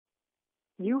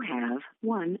You have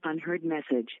one unheard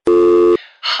message.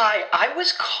 Hi, I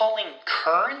was calling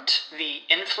Current, the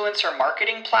influencer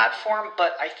marketing platform,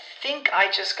 but I think I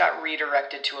just got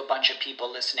redirected to a bunch of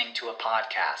people listening to a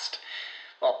podcast.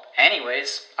 Well,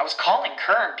 anyways, I was calling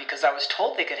Current because I was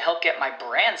told they could help get my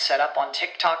brand set up on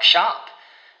TikTok Shop,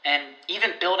 and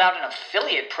even build out an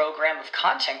affiliate program of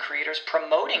content creators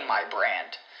promoting my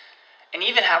brand, and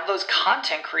even have those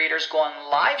content creators go on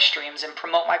live streams and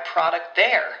promote my product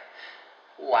there.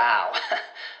 Wow,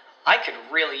 I could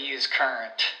really use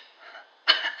Current.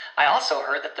 I also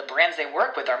heard that the brands they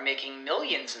work with are making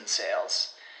millions in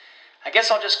sales. I guess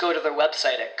I'll just go to their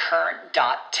website at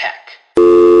current.tech.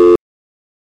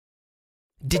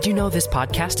 Did you know this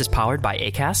podcast is powered by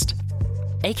Acast?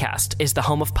 Acast is the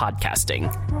home of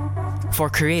podcasting. For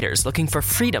creators looking for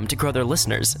freedom to grow their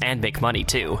listeners and make money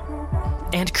too.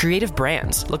 And creative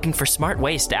brands looking for smart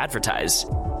ways to advertise.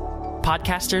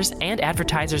 Podcasters and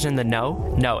advertisers in the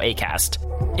know Acast.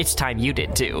 It's time you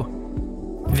did too.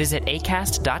 Visit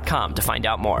acast.com to find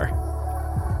out more.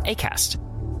 Acast,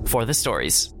 for the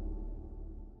stories.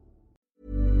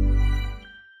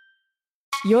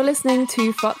 You're listening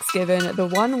to Fucks Given, the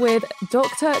one with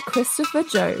Dr. Christopher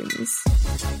Jones.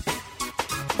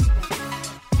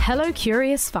 Hello,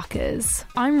 curious fuckers.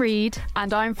 I'm Reed.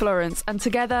 And I'm Florence, and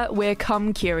together we're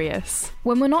Come Curious.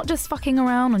 When we're not just fucking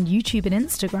around on YouTube and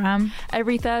Instagram.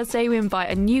 Every Thursday we invite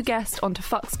a new guest onto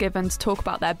Fucks Given to talk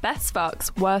about their best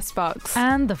fucks, worst fucks,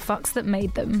 and the fucks that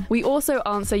made them. We also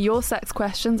answer your sex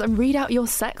questions and read out your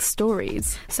sex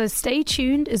stories. So stay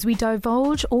tuned as we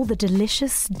divulge all the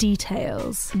delicious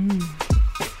details.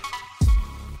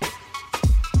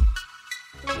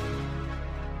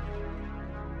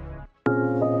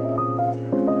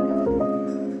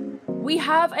 We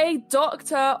have a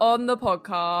doctor on the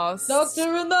podcast.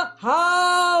 Doctor in the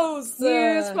house!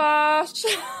 Newsflash!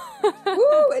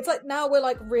 Woo! It's like now we're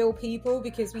like real people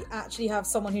because we actually have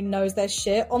someone who knows their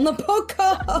shit on the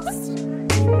podcast.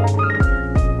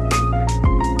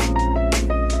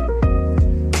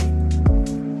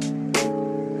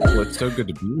 Well, it's so good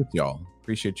to be with y'all.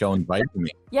 Appreciate y'all inviting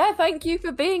me. Yeah, thank you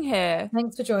for being here.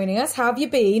 Thanks for joining us. How have you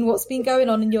been? What's been going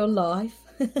on in your life?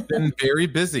 Been very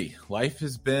busy. Life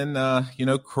has been,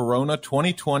 Corona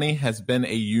 2020 has been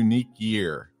a unique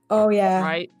year. Oh, yeah.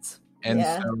 Right. And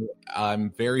so I'm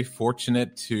very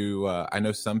fortunate to, I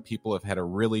know some people have had a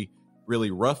really, really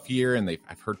rough year, and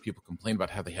I've heard people complain about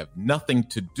how they have nothing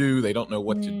to do. They don't know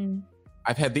what to do.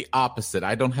 I've had the opposite.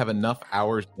 I don't have enough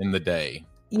hours in the day.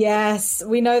 Yes,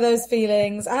 we know those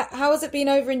feelings. How has it been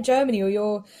over in Germany?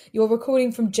 Or you're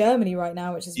recording from Germany right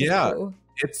now, which is really cool.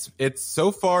 It's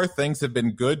so far things have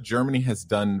been good. Germany has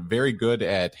done very good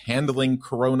at handling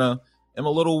Corona. I'm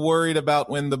a little worried about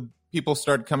when the people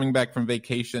start coming back from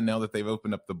vacation now that they've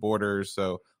opened up the borders.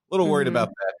 So a little worried about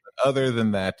that. But other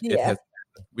than that,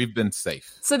 we've been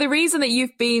safe. So the reason that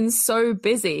you've been so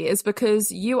busy is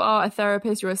because you are a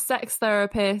therapist, you're a sex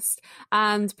therapist,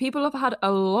 and people have had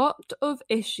a lot of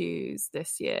issues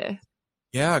this year.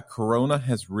 Yeah, Corona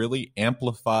has really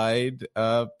amplified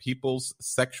people's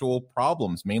sexual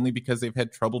problems, mainly because they've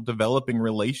had trouble developing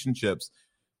relationships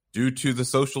due to the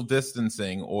social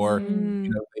distancing, or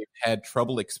they've had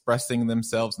trouble expressing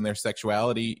themselves and their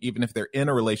sexuality, even if they're in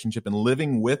a relationship and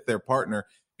living with their partner,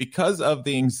 because of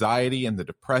the anxiety and the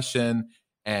depression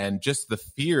and just the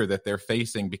fear that they're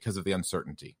facing because of the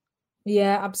uncertainty.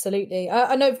 Yeah, absolutely.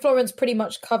 I know Florence pretty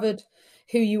much covered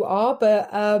who you are,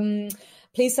 but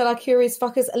please tell our curious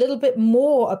fuckers a little bit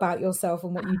more about yourself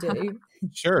and what you do.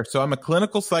 Sure. So I'm a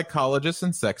clinical psychologist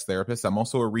and sex therapist. I'm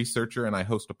also a researcher, and I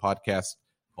host a podcast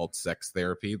called Sex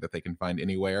Therapy that they can find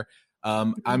anywhere.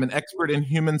 I'm an expert in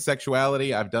human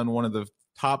sexuality. I've done one of the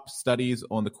top studies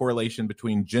on the correlation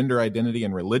between gender identity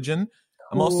and religion.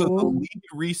 I'm also the lead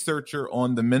researcher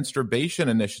on the Menstruation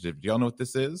Initiative. Do y'all know what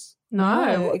this is?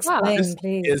 No, explain, This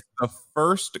please. is the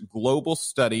first global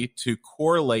study to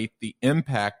correlate the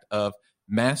impact of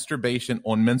masturbation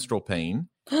on menstrual pain.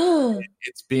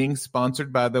 It's being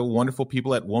sponsored by the wonderful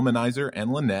people at Womanizer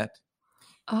and Lynette.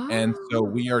 And so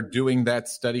we are doing that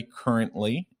study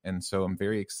currently. And so I'm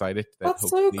very excited. That's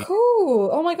so cool.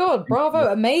 Oh my God.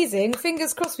 Bravo. Amazing.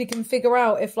 Fingers crossed we can figure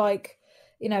out if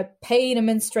pain and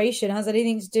menstruation has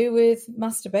anything to do with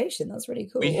masturbation. That's really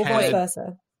cool. Or vice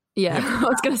versa. Yeah, I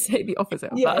was going to say the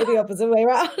opposite. The opposite way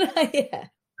around. Yeah.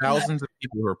 Thousands of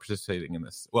people who are participating in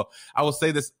this. Well, I will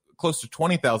say this, close to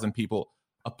 20,000 people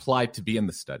applied to be in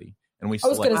the study. And we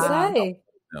selected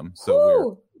them. So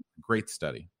we're a great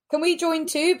study. Can we join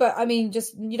too? But I mean,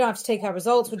 just you don't have to take our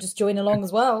results. We'll just join along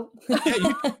as well.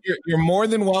 You're more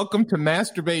than welcome to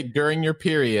masturbate during your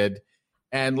period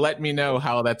and let me know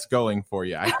how that's going for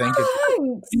you. I think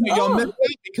thanks. Y'all missed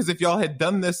out because if y'all had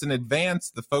done this in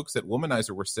advance, the folks at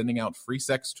Womanizer were sending out free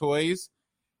sex toys.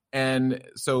 And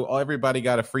so everybody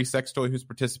got a free sex toy who's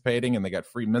participating, and they got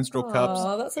free menstrual cups.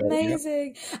 Oh, that's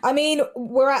amazing. I mean,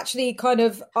 we're actually kind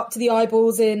of up to the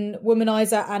eyeballs in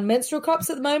Womanizer and menstrual cups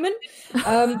at the moment.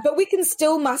 But we can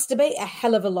still masturbate a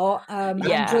hell of a lot and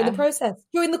enjoy the process,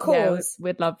 join the cause. Yeah,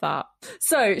 we'd love that.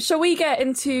 So, shall we get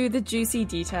into the juicy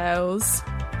details?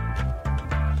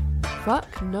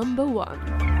 Fuck number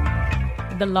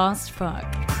 1. The last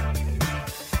fuck.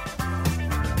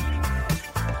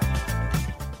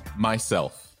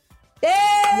 Myself.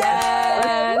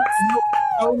 Yes.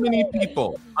 So many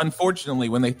people, unfortunately,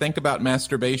 when they think about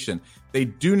masturbation, they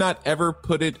do not ever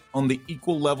put it on the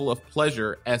equal level of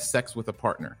pleasure as sex with a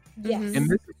partner. Yes. And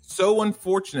this is so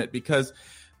unfortunate because,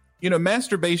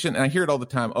 masturbation, and I hear it all the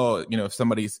time, if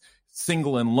somebody's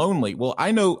single and lonely. Well,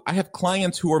 I know I have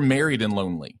clients who are married and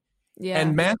lonely. Yeah.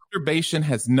 And masturbation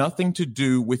has nothing to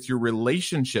do with your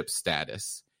relationship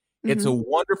status. It's a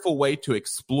wonderful way to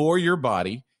explore your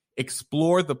body,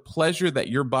 explore the pleasure that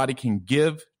your body can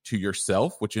give to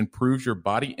yourself, which improves your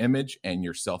body image and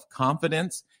your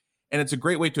self-confidence. And it's a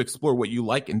great way to explore what you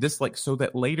like and dislike so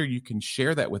that later you can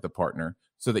share that with a partner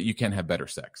so that you can have better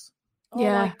sex. Oh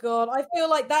my God. I feel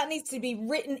like that needs to be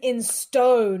written in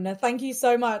stone. Thank you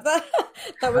so much.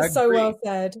 That was so well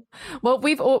said. Well,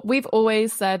 we've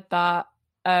always said that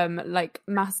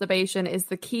masturbation is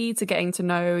the key to getting to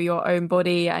know your own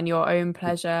body and your own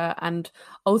pleasure and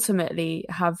ultimately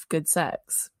have good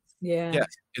sex. Yeah. Yes,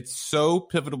 it's so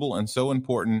pivotal and so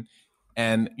important.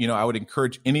 And, I would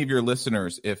encourage any of your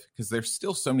listeners because there's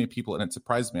still so many people, and it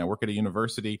surprised me. I work at a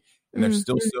university and there's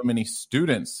still so many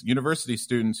university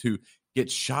students who get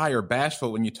shy or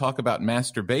bashful when you talk about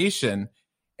masturbation.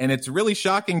 And it's really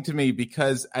shocking to me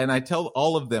and I tell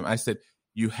all of them, I said,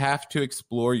 you have to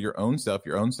explore your own self,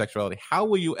 your own sexuality. How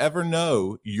will you ever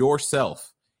know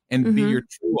yourself and be your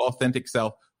true, authentic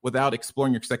self without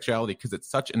exploring your sexuality? Because it's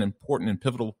such an important and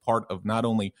pivotal part of not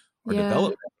only our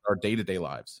development, but our day-to-day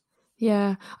lives.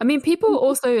 Yeah. I mean, people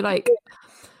also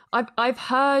I've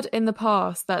heard in the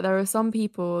past that there are some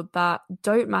people that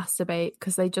don't masturbate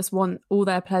because they just want all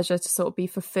their pleasure to sort of be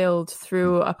fulfilled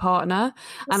through a partner.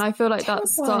 And I feel like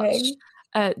that's such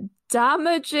a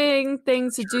damaging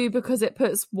thing to do because it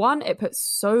puts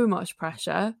so much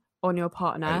pressure on your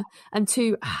partner, right. And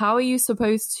 2, how are you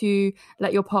supposed to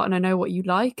let your partner know what you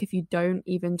like if you don't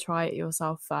even try it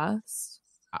yourself first?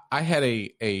 I had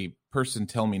a person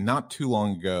tell me not too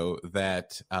long ago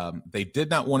that they did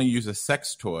not want to use a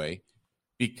sex toy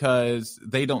because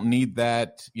they don't need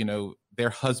that, their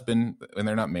husband, and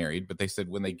they're not married, but they said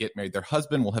when they get married, their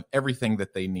husband will have everything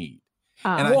that they need.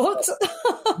 And what?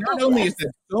 Not only is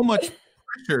there so much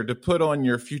pressure to put on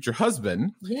your future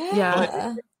husband,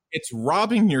 but it's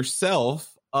robbing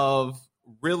yourself of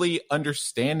really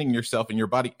understanding yourself and your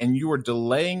body, and you are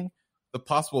delaying the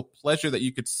possible pleasure that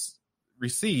you could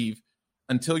receive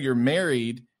until you're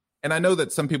married. And I know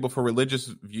that some people, for religious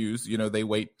views, they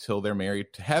wait till they're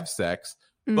married to have sex,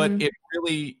 but it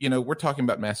really, we're talking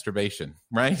about masturbation,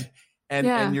 right?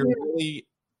 And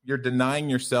you're denying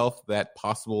yourself that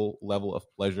possible level of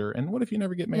pleasure. And what if you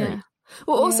never get married? Yeah.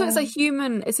 Well, also it's a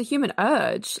human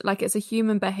urge. Like, it's a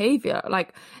human behavior.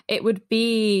 Like, it would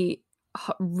be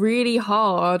really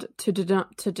hard to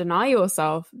deny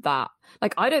yourself that.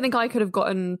 Like, I don't think I could have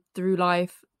gotten through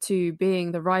life to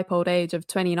being the ripe old age of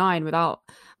 29 without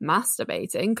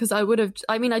masturbating, because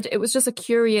it was just a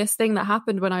curious thing that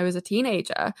happened when I was a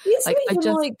teenager.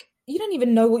 You don't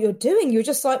even know what you're doing. You're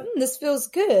just like, this feels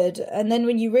good. And then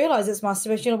when you realize it's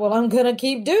masturbation, well, I'm going to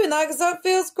keep doing that because that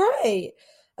feels great.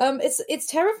 It's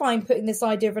terrifying putting this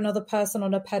idea of another person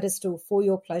on a pedestal for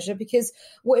your pleasure, because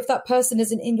what if that person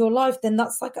isn't in your life? Then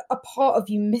that's like a part of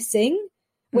you missing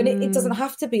when it doesn't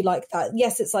have to be like that.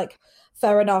 Yes, it's like,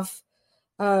 fair enough.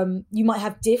 You might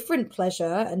have different pleasure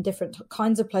and different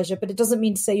kinds of pleasure, but it doesn't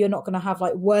mean to say you're not going to have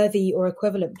like worthy or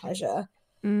equivalent pleasure.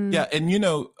 Yeah. And,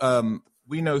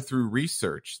 we know through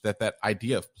research that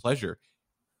idea of pleasure,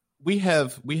 we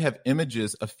have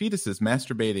images of fetuses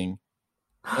masturbating,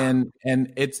 and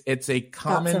it's a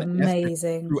common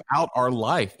aspect throughout our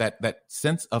life, that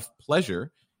sense of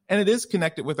pleasure, and it is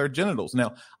connected with our genitals.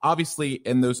 Now, obviously,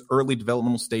 in those early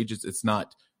developmental stages, it's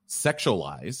not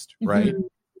sexualized, right? Mm-hmm.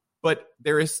 But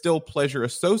there is still pleasure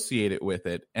associated with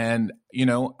it. And,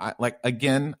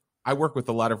 I work with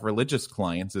a lot of religious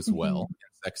clients as well in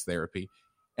sex therapy.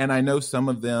 And I know some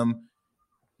of them,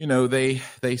 they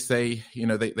say,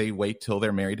 they wait till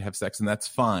they're married to have sex, and that's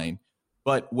fine.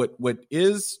 But what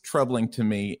is troubling to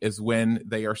me is when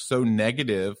they are so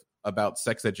negative about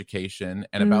sex education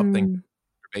and about things like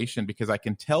masturbation, because I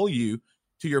can tell you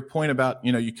to your point about,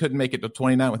 you couldn't make it to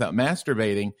 29 without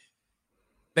masturbating,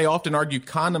 they often argue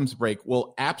condoms break.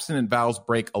 Well, abstinent vows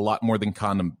break a lot more than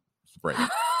condoms break.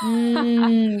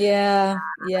 Yeah.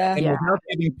 And without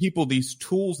giving people these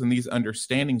tools and these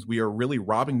understandings, we are really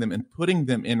robbing them and putting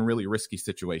them in really risky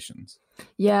situations.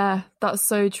 Yeah, that's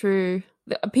so true.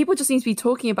 People just need to be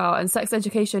talking about, and sex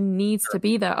education needs to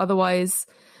be there. Otherwise,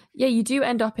 you do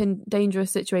end up in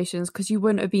dangerous situations because you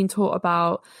wouldn't have been taught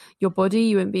about your body.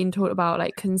 You wouldn't been taught about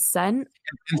like consent.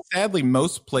 And sadly,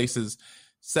 most places,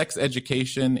 sex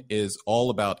education is all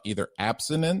about either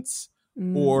abstinence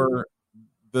or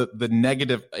the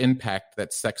negative impact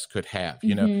that sex could have.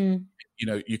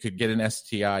 You could get an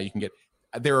STI.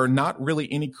 There are not really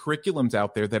any curriculums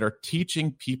out there that are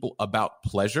teaching people about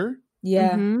pleasure.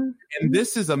 Yeah. And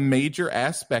this is a major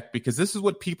aspect because this is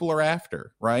what people are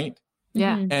after, right?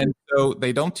 Yeah. And so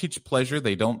they don't teach pleasure.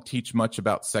 They don't teach much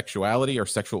about sexuality or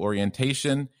sexual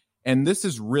orientation. And this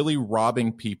is really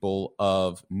robbing people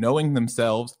of knowing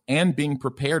themselves and being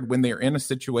prepared when they're in a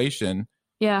situation.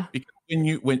 Yeah. Because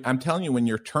when I'm telling you, when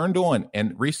you're turned on,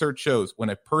 and research shows when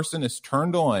a person is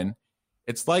turned on,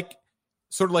 it's like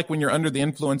sort of like when you're under the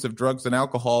influence of drugs and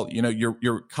alcohol,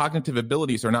 your cognitive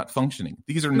abilities are not functioning.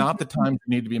 These are not the times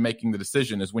you need to be making the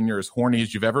decision, is when you're as horny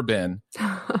as you've ever been.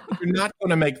 You're not going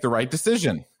to make the right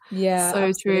decision. Yeah. So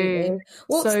absolutely.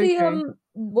 true.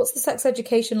 What's the sex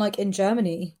education like in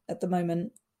Germany at the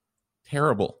moment?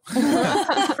 Terrible.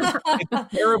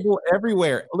 It's terrible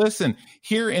everywhere. Listen,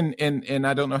 here in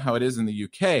I don't know how it is in the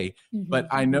UK, but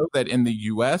I know that in the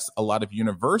US, a lot of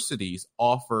universities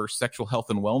offer sexual health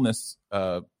and wellness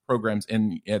programs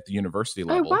at the university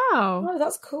level. Oh, wow. Oh,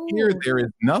 that's cool. Here, there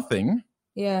is nothing.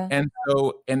 Yeah. And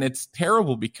it's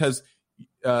terrible because,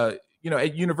 at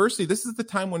university, this is the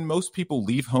time when most people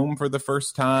leave home for the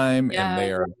first time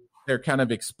and they're kind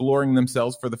of exploring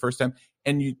themselves for the first time,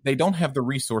 and they don't have the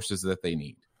resources that they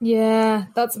need. Yeah,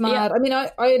 that's mad. Yeah. I mean,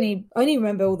 I only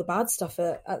remember all the bad stuff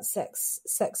at sex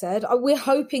ed. We're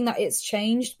hoping that it's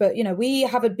changed, but we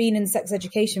haven't been in sex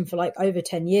education for like over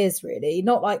 10 years, really.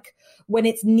 Not like when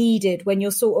it's needed, when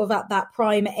you're sort of at that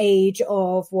prime age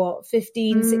of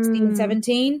 15, 16,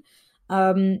 17.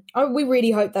 We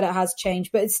really hope that it has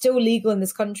changed, but it's still legal in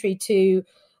this country to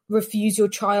refuse your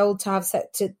child to have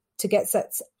to get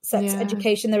sex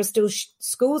education. There are still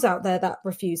schools out there that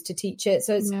refuse to teach it.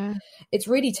 So it's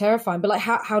really terrifying. But like,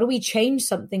 how do we change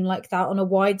something like that on a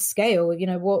wide scale?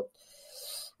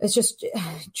 It's just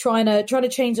trying to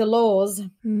change the laws.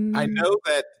 I know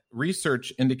that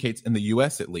research indicates, in the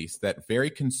US at least, that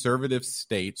very conservative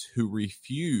states who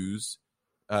refuse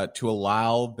to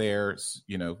allow their,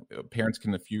 parents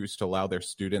can refuse to allow their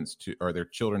students or their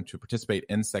children to participate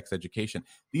in sex education.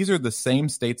 These are the same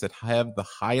states that have the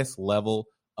highest level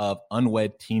of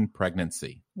unwed teen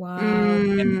pregnancy. Wow.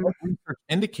 And what research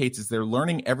indicates is they're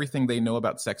learning everything they know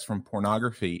about sex from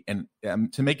pornography. And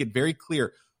to make it very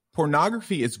clear,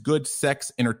 pornography is good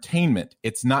sex entertainment.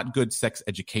 It's not good sex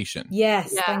education.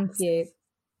 Yes. Thank you.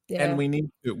 Yeah. And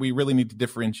we really need to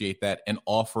differentiate that and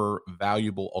offer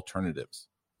valuable alternatives.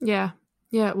 Yeah,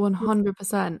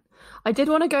 100%. I did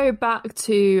want to go back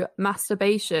to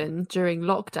masturbation during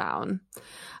lockdown,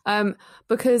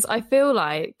 because I feel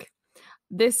like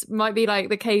this might be like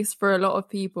the case for a lot of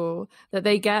people, that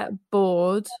they get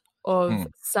bored of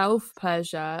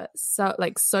self-pleasure,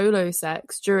 like solo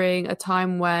sex, during a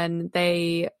time when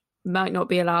they might not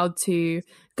be allowed to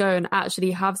go and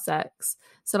actually have sex.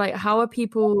 So like, how are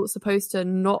people supposed to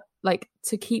not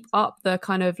to keep up the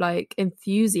kind of like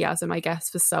enthusiasm, I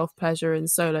guess, for self-pleasure and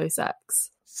solo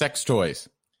sex? Sex toys.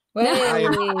 I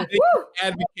am a big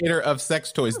advocate of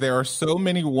sex toys. There are so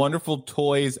many wonderful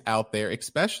toys out there,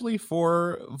 especially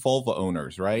for vulva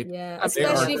owners, right? Yeah,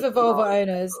 especially for vulva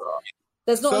owners.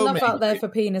 There's not enough out there for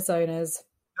penis owners.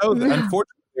 No,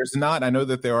 unfortunately, there's not. I know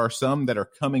that there are some that are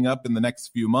coming up in the next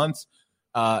few months,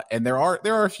 and there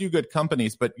are a few good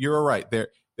companies. But you're right.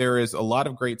 There is a lot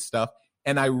of great stuff.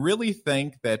 And I really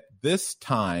think that this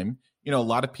time, a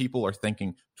lot of people are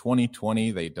thinking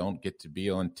 2020, they don't get to be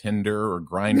on Tinder or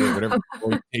Grindr, whatever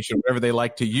orientation, whatever they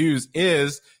like to use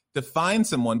is to find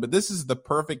someone. But this is the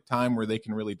perfect time where they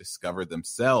can really discover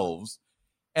themselves.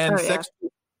 And sex toys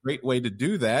are a great way to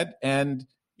do that. And,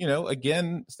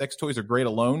 again, sex toys are great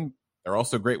alone. They're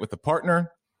also great with a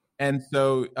partner. And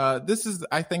so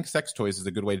I think sex toys is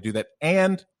a good way to do that.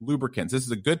 And lubricants. This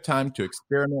is a good time to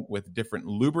experiment with different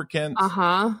lubricants,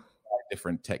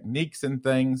 different techniques and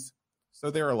things. So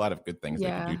there are a lot of good things they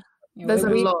can do. There's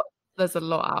a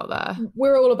lot out there.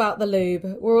 We're all about the lube.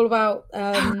 We're all about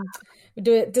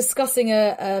discussing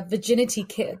a virginity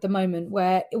kit at the moment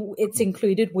where it's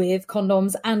included with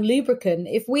condoms and lubricant.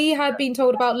 If we had been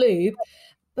told about lube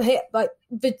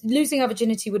losing our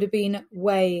virginity would have been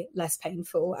way less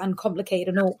painful and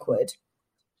complicated and awkward.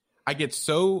 I get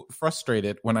so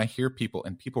frustrated when I hear people,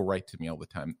 and people write to me all the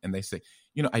time, and they say,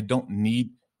 I don't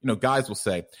need, guys will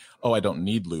say, oh, I don't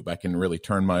need lube. I can really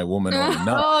turn my woman on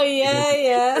enough. Oh,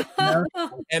 yeah.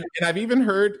 And I've even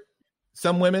heard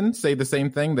some women say the same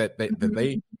thing, that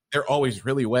they're always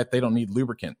really wet. They don't need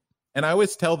lubricant. And I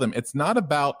always tell them, it's not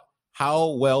about how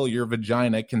well your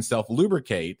vagina can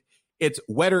self-lubricate. It's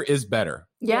wetter is better.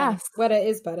 Yes. Wetter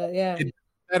is better, yeah. It's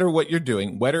better what you're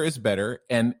doing. Wetter is better.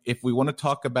 And if we want to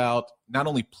talk about not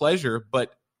only pleasure,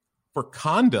 but for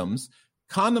condoms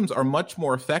are much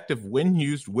more effective when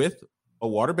used with a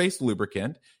water-based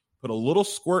lubricant. Put a little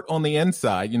squirt on the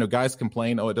inside. Guys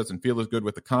complain, oh, it doesn't feel as good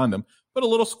with the condom. Put a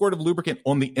little squirt of lubricant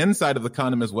on the inside of the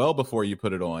condom as well before you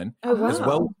put it on. Oh, wow. As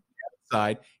well as the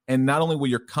outside. And not only will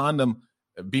your condom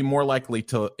be more likely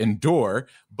to endure,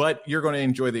 but you're going to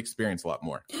enjoy the experience a lot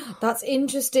more. That's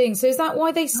interesting. So is that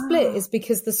why they split? Is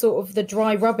because the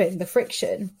dry rubbing, the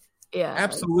friction? Yeah,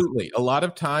 absolutely. A lot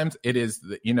of times it is,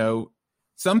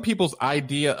 some people's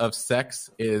idea of sex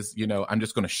is, I'm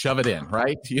just going to shove it in,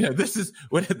 right? This is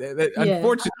what,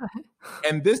 unfortunately,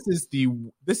 and this is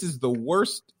the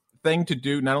worst thing to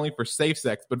do, not only for safe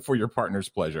sex, but for your partner's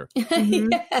pleasure.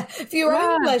 Yeah, for your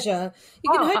own pleasure.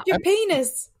 You can hurt your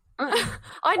penis.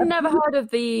 I'd never heard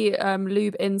of the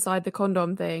lube inside the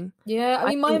condom thing. Yeah,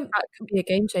 I mean, that could be a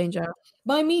game changer.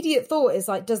 My immediate thought is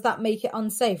does that make it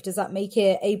unsafe? Does that make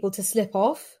it able to slip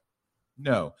off?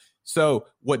 No. So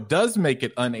what does make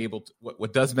it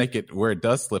what does make it where it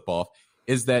does slip off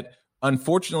is that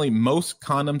unfortunately most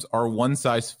condoms are one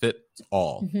size fits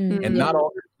all, and not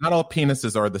all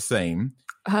penises are the same.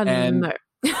 No.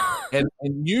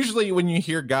 and usually when you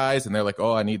hear guys and they're like,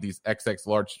 oh, I need these XX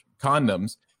large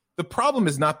condoms. The problem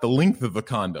is not the length of the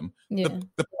condom. Yeah.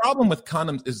 The problem with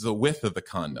condoms is the width of the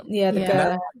condom.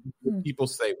 Yeah, people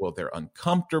say, well, they're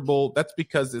uncomfortable. That's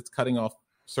because it's cutting off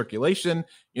circulation,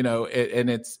 and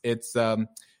it's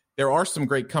there are some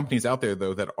great companies out there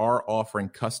though that are offering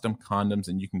custom condoms,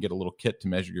 and you can get a little kit to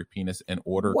measure your penis and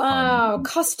order. Wow,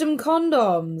 custom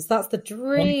condoms. That's the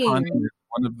dream.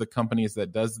 One of the companies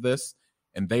that does this,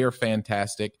 and they are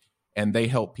fantastic, and they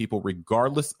help people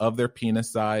regardless of their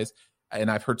penis size. And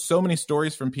I've heard so many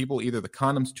stories from people, either the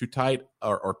condom's too tight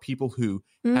or people who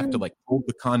have to hold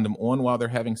the condom on while they're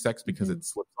having sex because it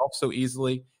slips off so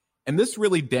easily. And this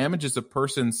really damages a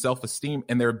person's self-esteem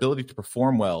and their ability to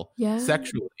perform well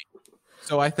sexually.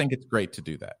 So I think it's great to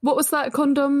do that. What was that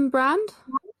condom brand?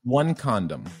 One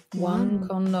Condom. One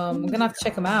Condom. I'm going to have to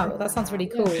check them out. That sounds really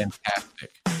cool.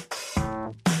 Fantastic.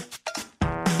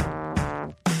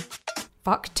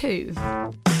 Fuck 2.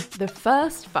 The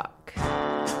first fuck.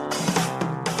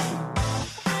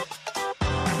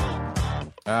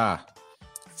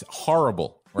 It's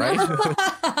horrible, right?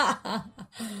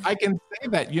 I can say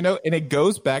that, and it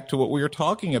goes back to what we were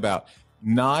talking about,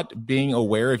 not being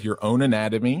aware of your own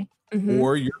anatomy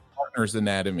or your partner's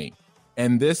anatomy.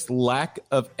 And this lack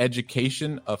of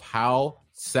education of how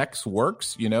sex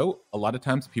works, a lot of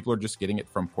times people are just getting it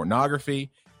from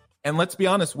pornography. And let's be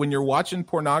honest, when you're watching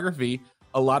pornography,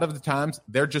 a lot of the times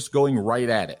they're just going right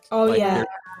at it. Oh, yeah.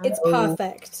 It's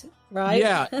perfect, right?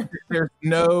 Yeah. There's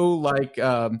no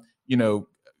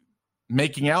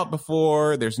making out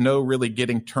before. There's no really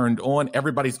getting turned on.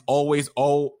 Everybody's always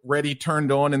already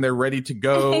turned on and they're ready to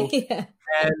go. Yeah.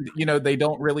 And, they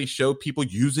don't really show people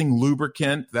using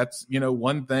lubricant. That's,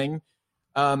 one thing.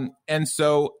 And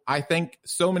so I think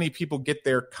so many people get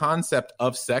their concept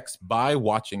of sex by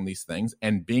watching these things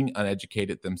and being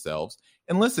uneducated themselves.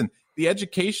 And listen,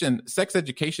 sex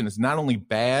education is not only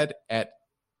bad at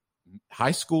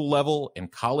high school level and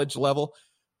college level,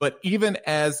 but even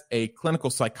as a clinical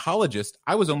psychologist,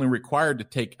 I was only required to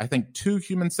take, I think, 2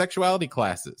 human sexuality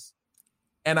classes.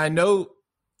 And I know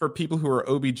for people who are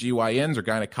OBGYNs or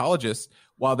gynecologists,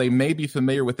 while they may be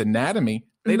familiar with anatomy,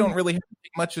 they don't really have to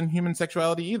take much in human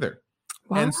sexuality either.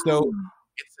 Wow. And so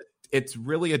it's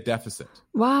really a deficit.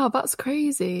 Wow, that's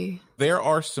crazy. There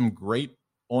are some great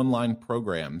online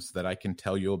programs that I can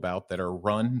tell you about that are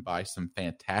run by some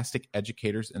fantastic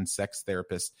educators and sex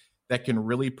therapists that can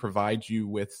really provide you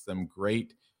with some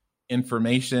great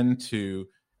information to,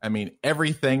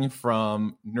 everything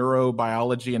from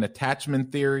neurobiology and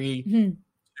attachment theory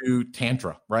to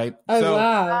tantra, right? Oh,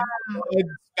 wow. A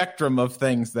spectrum of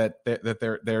things that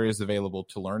there is available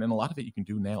to learn. And a lot of it you can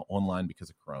do now online because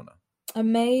of Corona.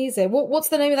 Amazing. What's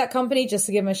the name of that company? Just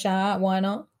to give them a shout out. Why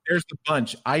not? There's a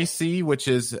bunch. IC, which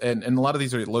is, and a lot of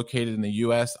these are located in the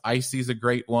U.S. IC is a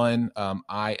great one.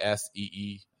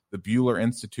 ISEE the Bueller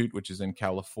Institute, which is in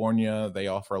California. They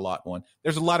offer a lot one.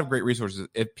 There's a lot of great resources.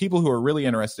 If people who are really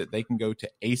interested, they can go to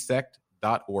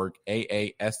AASECT.org,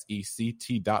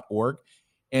 AASECT.org.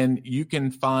 And you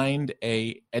can find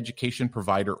a education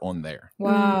provider on there.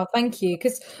 Wow, thank you.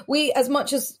 Because we, as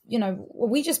much as,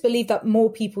 we just believe that more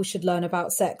people should learn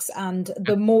about sex. And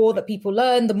the more that people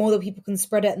learn, the more that people can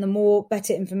spread it and the more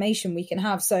better information we can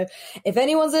have. So if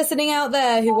anyone's listening out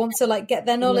there who wants to get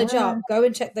their knowledge up, go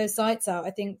and check those sites out.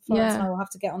 I think Florence and I will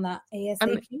have to get on that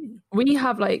ASAP. We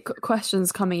have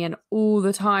questions coming in all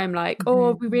the time.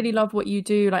 Oh, we really love what you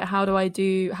do. How do I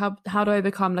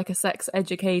become a sex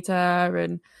educator?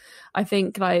 And I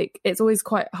think it's always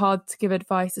quite hard to give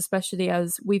advice, especially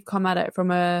as we've come at it from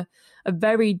a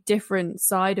very different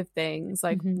side of things,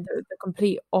 the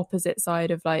complete opposite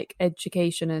side of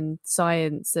education and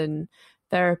science and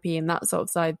therapy and that sort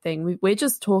of side thing. We're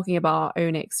just talking about our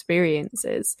own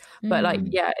experiences, but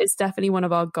it's definitely one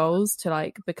of our goals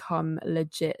to become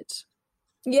legit.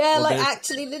 Yeah,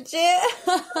 actually legit.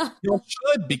 You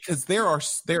should, because there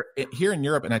here in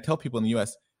Europe, and I tell people in the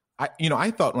US, I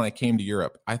thought when I came to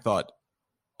Europe, I thought,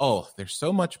 oh, they're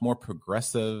so much more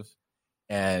progressive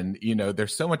and, they're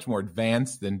so much more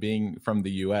advanced than being from the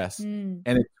US. And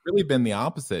it's really been the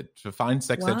opposite. To find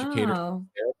sex educators and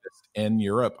therapists in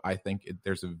Europe, I think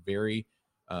there's a very,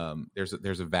 there's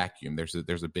a vacuum. There's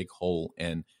a big hole.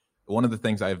 And one of the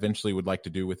things I eventually would like to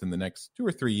do within the next 2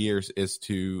 or 3 years is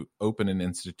to open an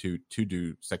institute to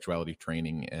do sexuality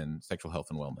training and sexual health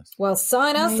and wellness. Well,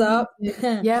 sign us up.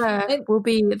 Yeah, we'll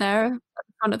be there at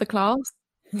the front of the class.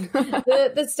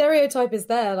 the stereotype is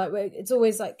there. It's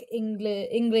always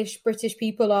English British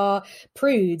people are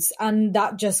prudes, and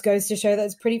that just goes to show that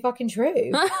it's pretty fucking true. Is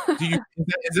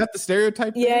that the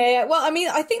stereotype? Yeah. Well,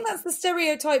 I think that's the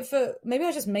stereotype for. Maybe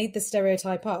I just made the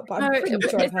stereotype up, but I'm pretty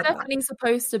sure I've heard definitely that.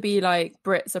 Supposed to be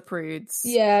Brits are prudes.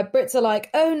 Yeah, Brits are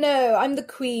oh no, I'm the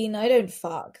queen, I don't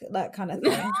fuck, that kind of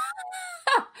thing.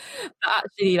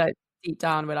 Actually, deep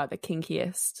down, we're the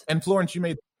kinkiest. And Florence, you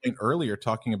made earlier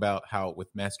talking about how with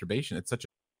masturbation it's such a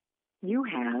You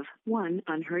have one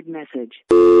unheard message.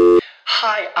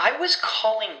 Hi, I was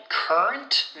calling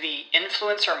Current, the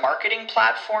influencer marketing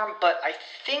platform, but I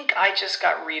think I just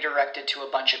got redirected to a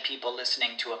bunch of people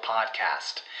listening to a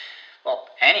podcast. Well,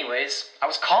 anyways, I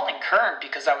was calling Current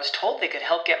because I was told they could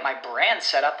help get my brand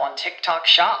set up on TikTok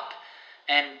Shop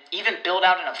and even build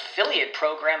out an affiliate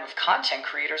program of content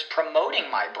creators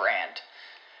promoting my brand.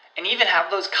 And even have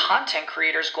those content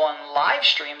creators go on live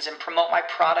streams and promote my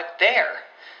product there.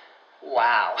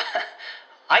 Wow,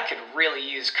 I could really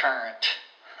use Current.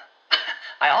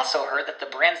 I also heard that the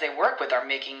brands they work with are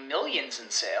making millions in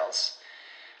sales.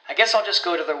 I guess I'll just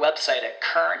go to their website at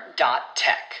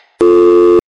current.tech.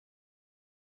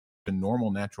 A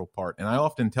normal, natural part. And I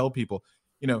often tell people,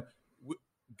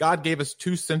 God gave us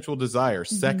 2 central desires,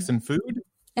 sex and food.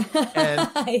 And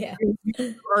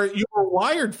you are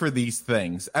wired for these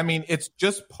things. It's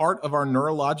just part of our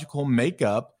neurological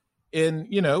makeup. And,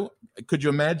 could you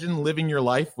imagine living your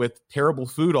life with terrible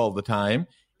food all the time?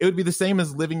 It would be the same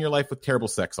as living your life with terrible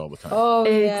sex all the time. Oh,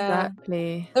 yeah.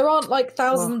 Exactly. There aren't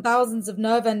thousands of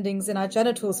nerve endings in our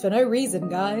genitals for no reason,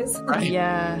 guys. Right.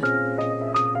 Yeah.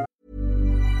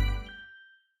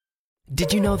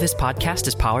 Did you know this podcast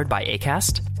is powered by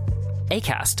Acast?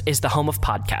 Acast is the home of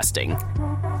podcasting.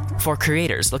 For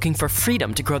creators looking for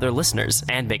freedom to grow their listeners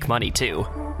and make money too.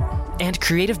 And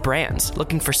creative brands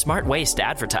looking for smart ways to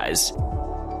advertise.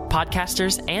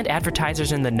 Podcasters and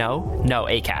advertisers in the know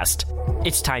Acast.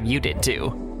 It's time you did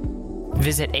too.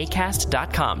 Visit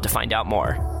acast.com to find out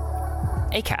more.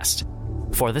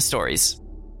 Acast, for the stories.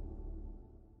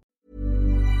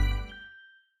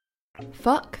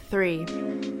 Fuck 3.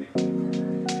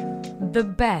 The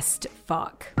best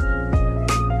fuck.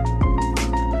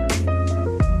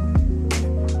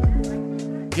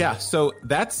 Yeah, so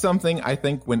that's something I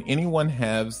think when anyone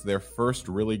has their first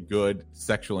really good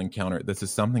sexual encounter, this is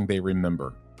something they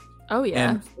remember. Oh,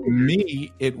 yeah. And for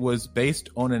me, it was based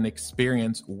on an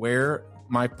experience where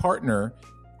my partner,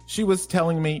 she was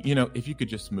telling me, if you could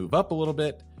just move up a little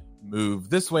bit, move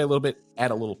this way a little bit,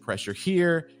 add a little pressure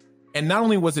here. And not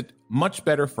only was it much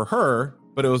better for her,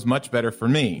 but it was much better for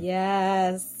me.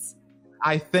 Yes.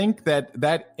 I think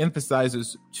that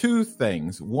emphasizes 2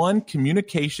 things. One,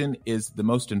 communication is the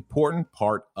most important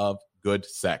part of good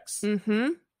sex. Mm-hmm.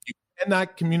 You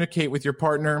cannot communicate with your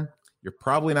partner, you're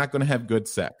probably not going to have good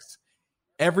sex.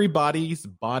 Everybody's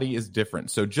body is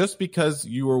different. So just because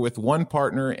you were with one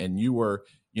partner and you were,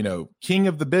 king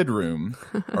of the bedroom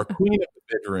or queen of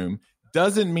the bedroom,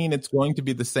 doesn't mean it's going to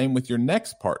be the same with your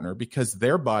next partner because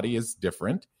their body is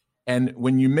different. And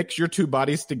when you mix your two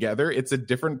bodies together, it's a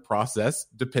different process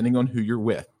depending on who you're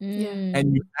with.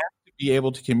 And you have to be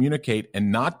able to communicate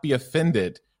and not be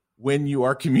offended when you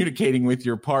are communicating with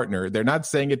your partner. They're not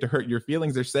saying it to hurt your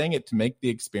feelings. They're saying it to make the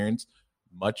experience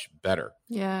much better.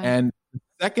 Yeah. And the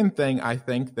second thing I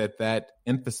think that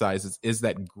emphasizes is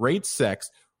that great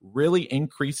sex really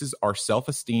increases our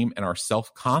self-esteem and our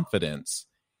self-confidence.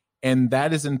 And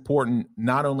that is important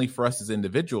not only for us as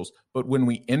individuals, but when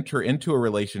we enter into a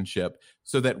relationship,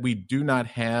 so that we do not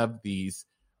have these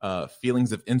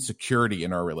feelings of insecurity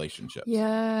in our relationship.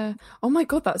 Yeah. Oh my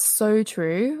God, that's so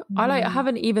true. I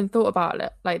haven't even thought about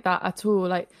it like that at all.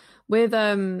 Like with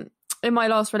in my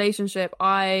last relationship,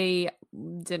 I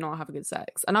did not have a good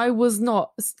sex, and I was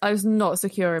not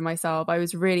secure in myself. I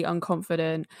was really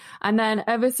unconfident. And then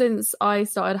ever since I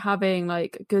started having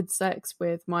like good sex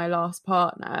with my last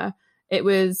partner,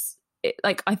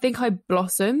 like I think I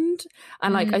blossomed,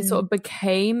 and like I sort of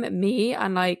became me,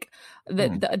 and like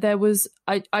there was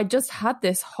I just had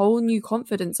this whole new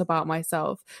confidence about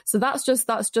myself. So that's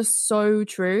just so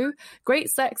true. Great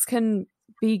sex can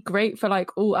be great for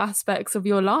like all aspects of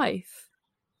your life.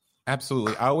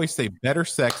 Absolutely. I always say better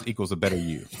sex equals a better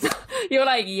you. You're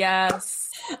like, yes.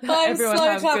 I'm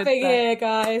slow clapping here,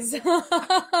 guys.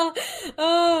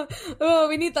 oh,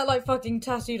 we need that like fucking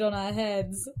tattooed on our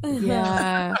heads.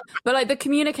 Yeah. But like the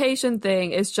communication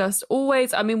thing is just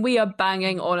always, I mean, we are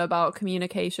banging on about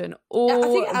communication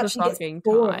all the fucking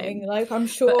time. Like I'm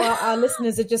sure our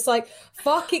listeners are just like,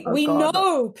 fuck it, we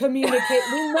know communicate.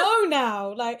 We know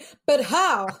now. Like, but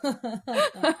how?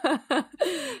 Well,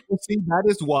 see, that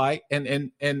is why,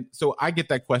 and so I get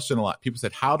that question a lot. People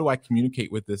said, how do I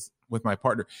communicate with my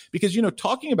partner? Because,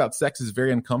 talking about sex is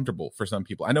very uncomfortable for some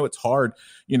people. I know it's hard,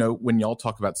 when y'all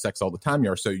talk about sex all the time,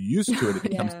 you are so used to it. It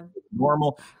becomes a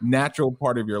normal, natural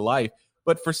part of your life.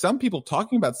 But for some people,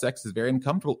 talking about sex is very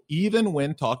uncomfortable, even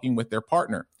when talking with their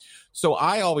partner. So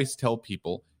I always tell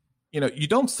people, you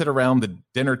don't sit around the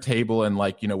dinner table and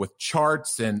with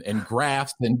charts and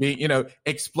graphs and be,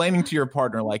 explaining to your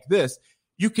partner like this.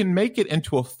 You can make it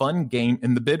into a fun game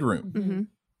in the bedroom.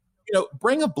 Mm-hmm.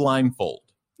 Bring a blindfold.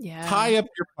 Yeah. Tie up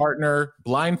your partner,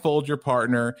 blindfold your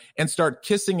partner, and start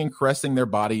kissing and caressing their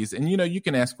bodies. And, you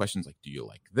can ask questions like, do you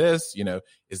like this?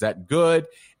 Is that good?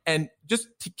 And just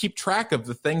to keep track of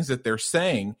the things that they're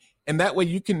saying. And that way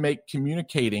you can make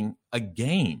communicating a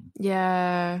game.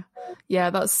 Yeah. Yeah.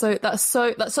 That's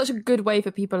such a good way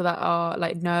for people that are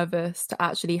like nervous to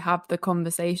actually have the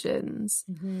conversations.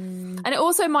 Mm-hmm. And it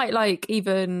also might like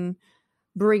even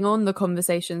bring on the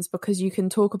conversations, because you can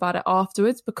talk about it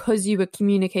afterwards, because you were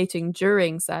communicating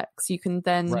during sex. You can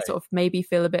then sort of maybe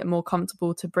feel a bit more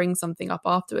comfortable to bring something up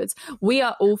afterwards. We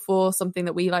are all for something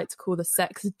that we like to call the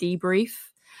sex debrief,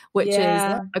 which is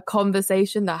a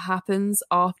conversation that happens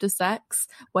after sex,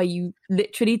 where you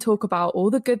literally talk about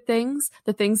all the good things,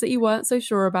 the things that you weren't so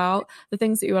sure about, the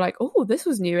things that you were like, oh, this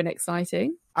was new and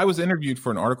exciting. I was interviewed for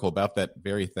an article about that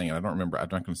very thing. And I don't remember, I'm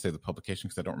not going to say the publication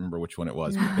because I don't remember which one it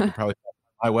was. But you probably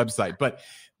my website, but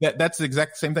that's the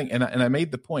exact same thing. And I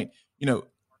made the point,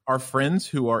 our friends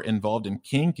who are involved in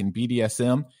kink and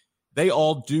BDSM, they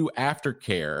all do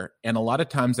aftercare. And a lot of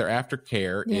times their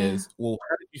aftercare is, well,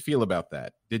 how did you feel about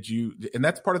that? And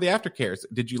that's part of the aftercare.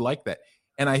 Did you like that?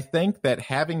 And I think that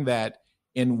having that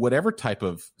in whatever type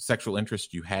of sexual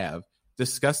interest you have,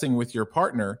 discussing with your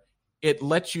partner, it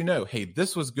lets you know, hey,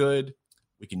 this was good.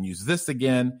 We can use this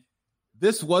again.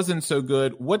 This wasn't so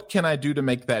good. What can I do to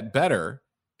make that better?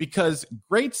 Because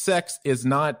great sex is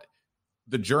not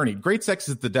the journey. Great sex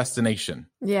is the destination.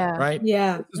 Yeah. Right?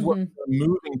 Yeah. This is what we're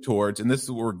moving towards, and this is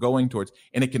what we're going towards,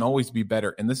 and it can always be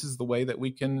better. And this is the way that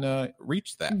we can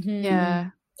reach that. Mm-hmm. Yeah.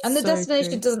 And the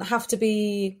destination doesn't have to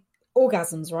be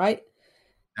orgasms, right?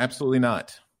 Absolutely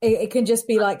not. It can just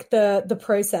be like the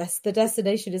process. The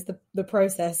destination is the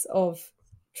process of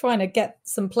trying to get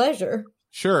some pleasure.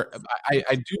 Sure.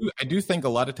 I do think a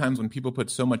lot of times when people put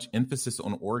so much emphasis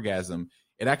on orgasm,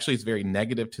 it actually is very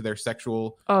negative to their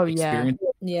sexual experience.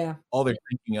 Yeah. All they're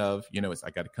thinking of, is I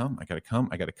got to come, I got to come,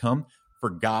 I got to come. For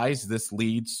guys, this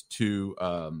leads to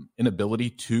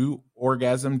inability to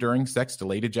orgasm during sex,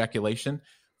 delayed ejaculation.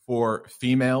 For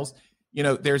females,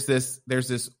 there's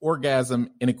this orgasm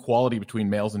inequality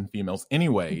between males and females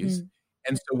anyways. Mm-hmm.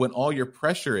 And so when all your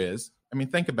pressure is,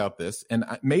 think about this, and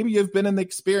maybe you've been in the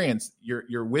experience,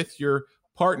 you're with your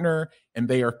partner and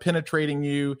they are penetrating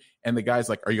you, and the guy's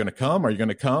like, are you going to come? Are you going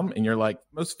to come? And you're like,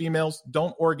 most females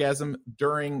don't orgasm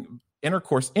during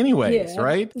intercourse anyways,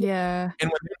 right? Yeah.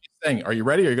 And when they're saying, are you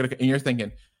ready? Are you going to? And you're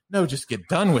thinking, no, just get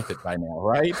done with it by now,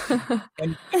 right?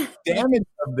 And the damage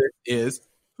of this is,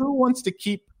 who wants to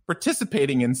keep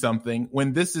participating in something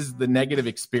when this is the negative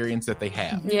experience that they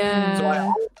have. Yeah. So I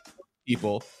always tell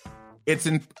people,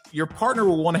 your partner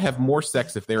will want to have more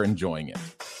sex if they're enjoying it.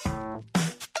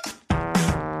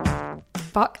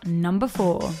 Fuck number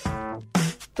 4.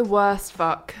 The worst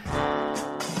fuck.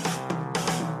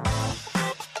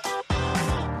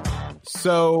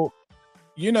 So,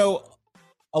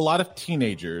 a lot of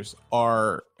teenagers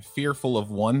are fearful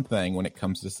of one thing when it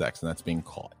comes to sex, and that's being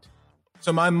caught.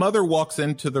 So my mother walks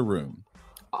into the room.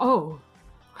 Oh.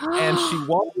 And she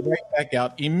walks right back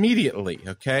out immediately,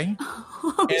 okay?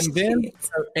 And then,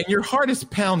 and your heart is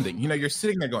pounding. You're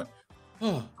sitting there going,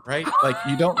 oh, right? Like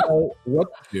you don't know what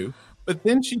to do. But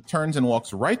then she turns and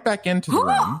walks right back into the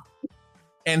room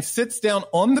and sits down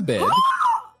on the bed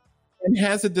and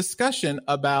has a discussion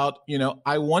about,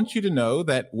 I want you to know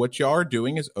that what you are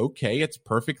doing is okay. It's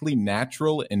perfectly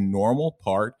natural and normal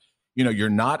part. You're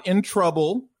not in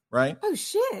trouble, right? Oh,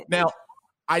 shit. Now,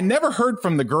 I never heard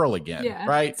from the girl again,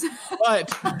 right? But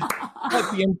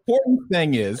the important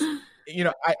thing is,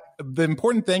 the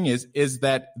important thing is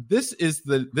that this is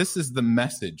the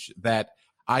message that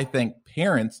I think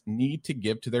parents need to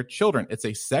give to their children. It's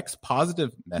a sex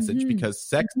positive message because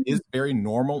sex is very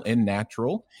normal and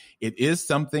natural. It is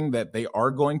something that they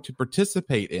are going to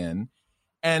participate in.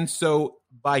 And so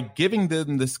by giving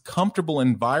them this comfortable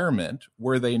environment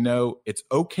where they know it's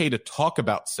okay to talk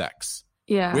about sex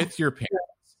with your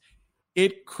parents,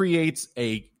 it creates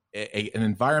an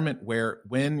environment where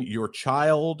when your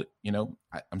child,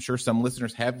 I'm sure some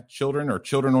listeners have children or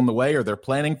children on the way, or they're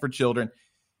planning for children.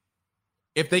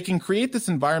 If they can create this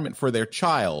environment for their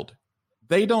child,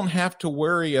 they don't have to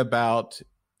worry about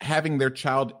having their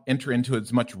child enter into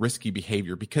as much risky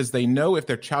behavior, because they know if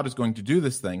their child is going to do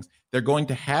these things, they're going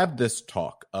to have this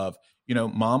talk of,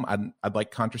 Mom, I'd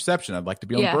like contraception. I'd like to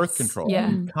be on birth control,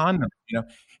 condom,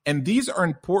 and these are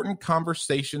important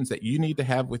conversations that you need to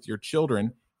have with your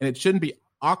children, and it shouldn't be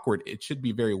awkward. It should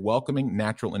be very welcoming,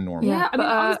 natural, and normal. Yeah,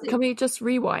 but can we just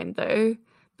rewind though?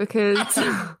 Because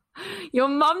your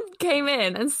mum came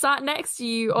in and sat next to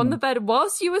you on the bed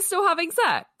whilst you were still having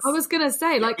sex. I was going to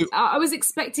say, I was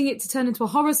expecting it to turn into a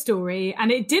horror story, and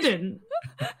it didn't.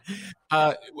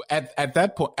 At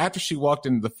that point, after she walked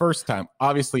in the first time,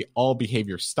 obviously all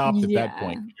behavior stopped at that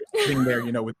point. You're sitting there,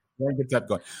 with blankets up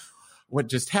going, what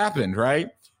just happened, right?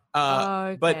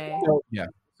 Okay. But,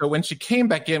 So when she came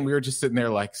back in, we were just sitting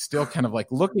there still kind of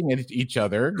looking at each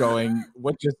other going,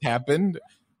 what just happened?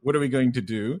 What are we going to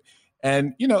do?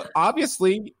 And,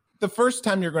 obviously, the first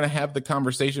time you're going to have the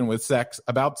conversation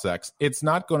about sex, it's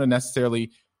not going to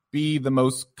necessarily be the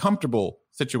most comfortable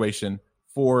situation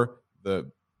for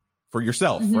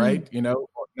yourself, right?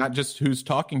 Not just who's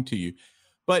talking to you.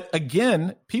 But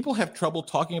again, people have trouble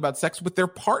talking about sex with their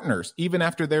partners, even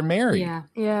after they're married.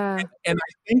 Yeah. And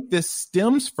I think this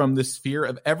stems from this fear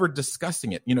of ever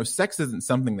discussing it. Sex isn't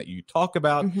something that you talk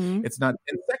about. It's not,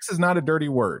 and sex is not a dirty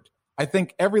word. I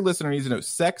think every listener needs to know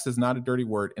sex is not a dirty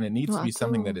word, and it needs to be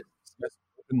something that is discussed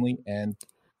openly and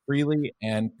freely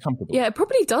and comfortably. Yeah, it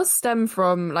probably does stem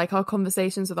from our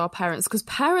conversations with our parents, because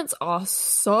parents are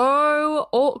so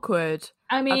awkward.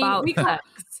 I mean,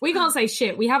 we can't say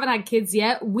shit. We haven't had kids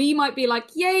yet. We might be like,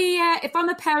 yeah. If I'm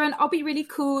a parent, I'll be really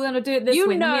cool and I'll do it this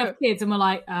way. And then we have kids and we're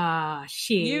like,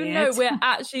 shit. We're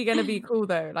actually going to be cool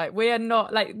though. We are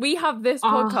not we have this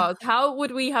podcast. How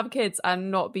would we have kids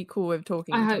and not be cool with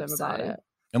talking to them about it?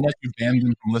 Unless you ban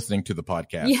them from listening to the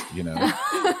podcast,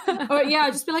 Or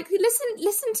I'll just be like,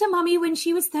 listen to mummy when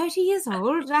she was 30 years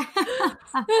old.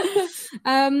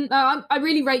 I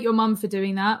really rate your mum for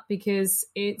doing that, because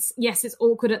it's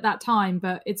awkward at that time,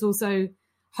 but it's also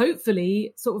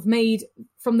hopefully sort of made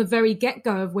from the very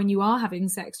get-go of when you are having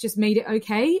sex, just made it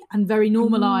okay and very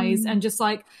normalized. And just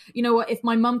if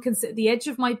my mum can sit at the edge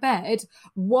of my bed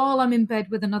while I'm in bed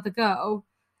with another girl,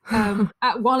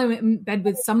 while I'm in bed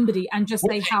with somebody, and just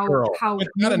say how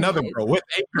not another girl, with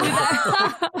a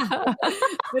girl.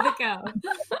 with a girl,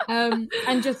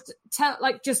 and just tell,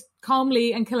 just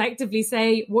calmly and collectively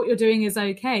say what you're doing is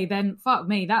okay, then fuck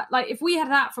me, that if we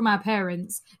had that from our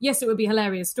parents, yes, it would be a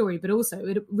hilarious story, but also it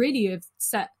would really have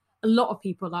set a lot of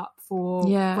people up for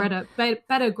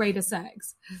better, greater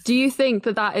sex. Do you think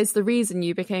that is the reason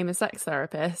you became a sex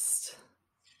therapist?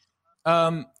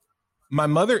 My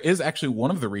mother is actually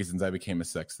one of the reasons I became a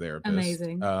sex therapist.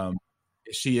 Amazing.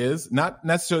 She is not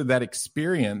necessarily that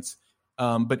experience,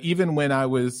 but even when I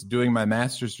was doing my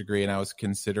master's degree and I was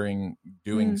considering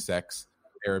doing sex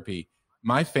therapy,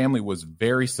 my family was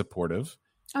very supportive.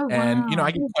 Oh, wow. And,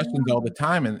 I get questions all the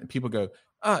time, and people go,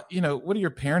 what do your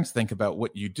parents think about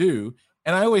what you do?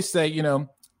 And I always say,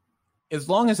 as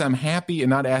long as I'm happy and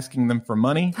not asking them for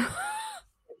money,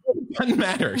 doesn't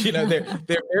matter. They're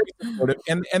very supportive,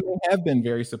 and they have been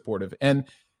very supportive. And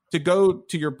to go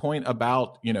to your point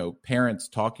about, parents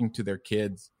talking to their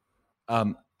kids,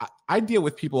 I deal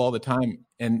with people all the time.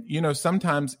 And,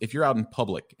 sometimes if you're out in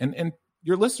public, and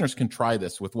your listeners can try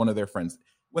this with one of their friends,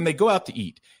 when they go out to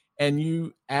eat and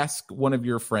you ask one of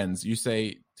your friends, you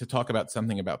say to talk about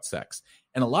something about sex.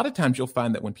 And a lot of times you'll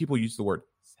find that when people use the word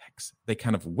sex, they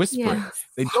kind of whisper it.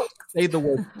 They don't say the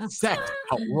word sex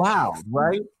out loud,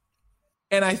 right?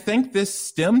 And I think this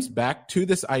stems back to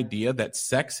this idea that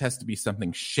sex has to be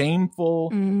something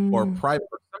shameful or private,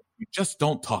 or something you just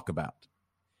don't talk about.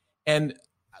 And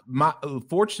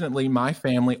fortunately, my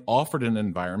family offered an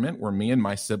environment where me and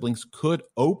my siblings could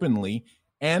openly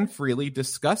and freely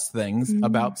discuss things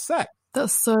about sex.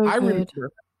 That's so good.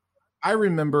 I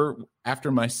remember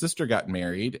after my sister got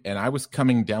married and I was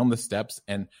coming down the steps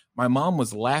and my mom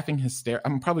was laughing hysterically.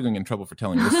 I'm probably going to get in trouble for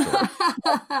telling this story.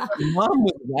 My mom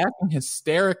was laughing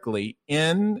hysterically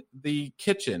in the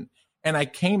kitchen. And I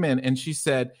came in and she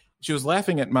was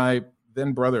laughing at my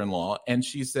then brother-in-law. And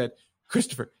she said,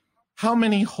 "Christopher, how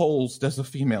many holes does a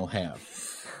female have?"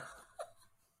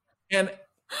 And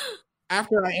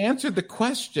after I answered the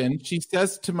question, she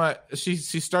says she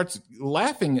starts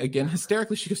laughing again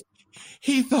hysterically. She goes,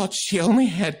 "He thought she only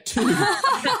had 2.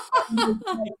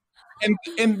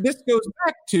 and this goes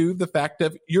back to the fact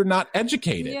of you're not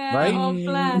educated, right? Oh,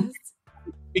 bless.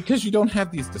 Because you don't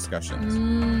have these discussions.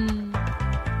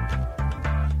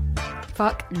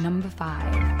 Fuck number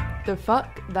 5. The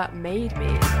fuck that made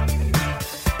me.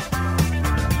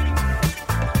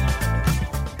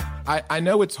 I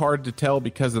know it's hard to tell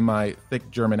because of my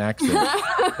thick German accent,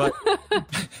 but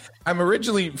I'm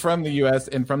originally from the U.S.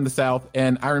 and from the South.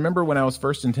 And I remember when I was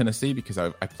first in Tennessee, because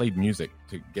I played music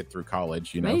to get through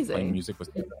college, Amazing. Playing music was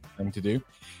the thing to do.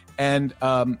 And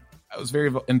I was very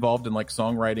involved in like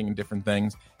songwriting and different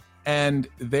things. And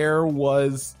it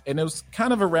was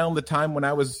kind of around the time when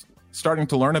I was starting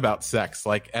to learn about sex,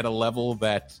 like at a level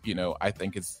that, I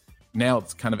think now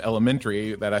it's kind of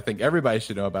elementary, that I think everybody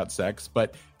should know about sex.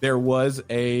 But there was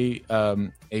a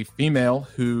female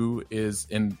who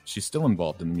she's still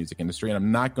involved in the music industry, and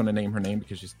I'm not going to name her name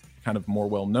because she's kind of more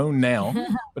well known now.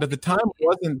 But at the time, it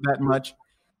wasn't that much.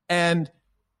 And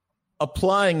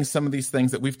applying some of these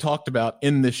things that we've talked about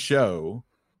in this show,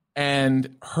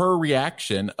 and her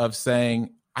reaction of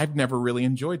saying, "I've never really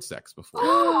enjoyed sex before."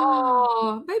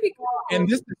 Oh, baby girl. And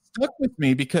this stuck with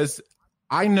me because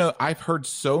I know I've heard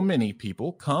so many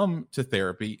people come to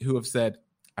therapy who have said,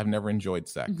 "I've never enjoyed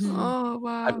sex. Oh,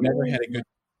 wow. I've never had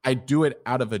I do it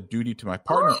out of a duty to my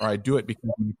partner, or I do it because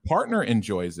my partner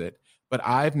enjoys it, but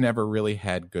I've never really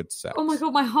had good sex." Oh my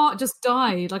God, my heart just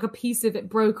died. Like a piece of it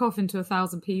broke off into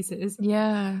 1,000 pieces.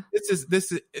 Yeah.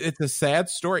 It's a sad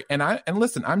story. And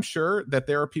listen, I'm sure that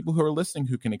there are people who are listening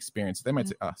who can experience it. They might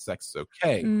say, "Oh, sex is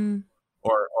okay."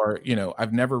 Or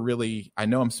I've never really, I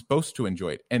know I'm supposed to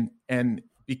enjoy it. And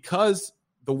because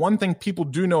the one thing people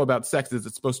do know about sex is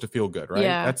it's supposed to feel good, right?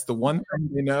 Yeah. That's the one thing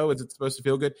they know, is it's supposed to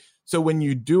feel good. So when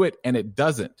you do it and it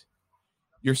doesn't,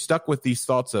 you're stuck with these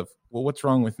thoughts of, well, what's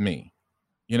wrong with me?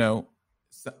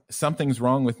 Something's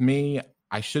wrong with me.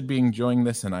 I should be enjoying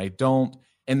this and I don't.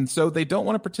 And so they don't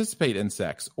want to participate in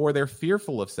sex, or they're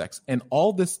fearful of sex. And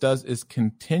all this does is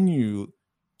continue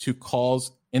to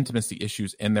cause intimacy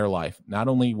issues in their life, not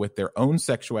only with their own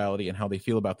sexuality and how they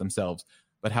feel about themselves,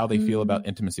 but how they feel about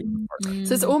intimacy with a partner.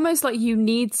 So it's almost like you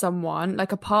need someone,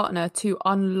 like a partner, to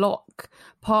unlock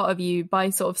part of you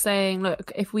by sort of saying,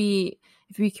 look, if we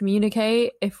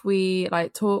communicate, if we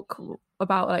like talk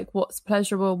about like what's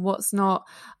pleasurable and what's not,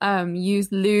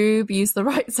 use lube, use the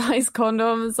right size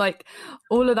condoms, like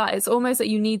all of that, it's almost like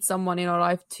you need someone in your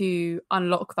life to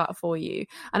unlock that for you.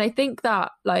 And I think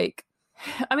that, like,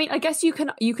 I mean, I guess you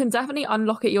can definitely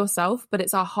unlock it yourself, but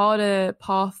it's a harder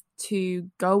path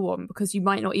to go on because you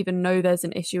might not even know there's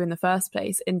an issue in the first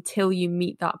place until you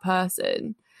meet that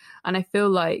person. And I feel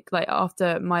like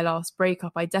after my last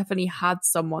breakup, I definitely had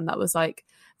someone that was like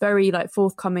very like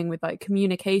forthcoming with like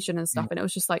communication and stuff. And it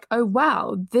was just like, oh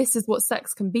wow, this is what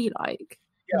sex can be like.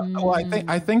 Yeah. Well,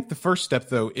 I think the first step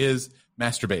though is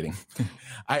masturbating.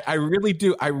 I really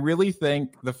do. I really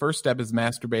think the first step is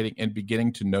masturbating and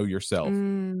beginning to know yourself.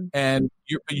 And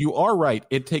you are right.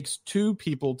 It takes 2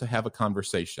 people to have a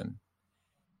conversation.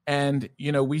 And,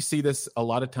 we see this a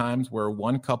lot of times where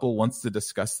one couple wants to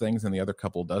discuss things and the other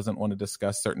couple doesn't want to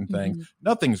discuss certain things.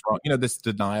 Nothing's wrong. This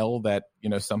denial that,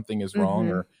 something is wrong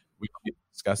or we don't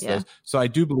discuss those. So I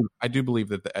do believe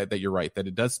that you're right, that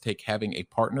it does take having a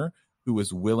partner who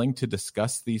is willing to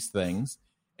discuss these things.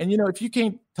 And, if you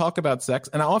can't talk about sex,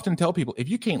 and I often tell people, if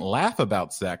you can't laugh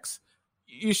about sex,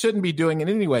 you shouldn't be doing it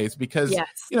anyways, because, Yes.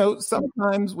 you know,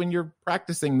 sometimes when you're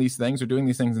practicing these things or doing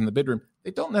these things in the bedroom,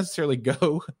 they don't necessarily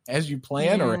go as you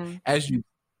plan or as you,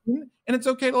 and it's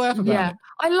okay to laugh about it.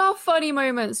 I love funny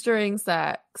moments during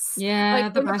sex. Yeah,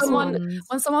 like the when best ones.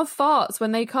 when someone farts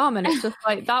when they come, and it's just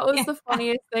like, that was the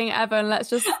funniest thing ever, and let's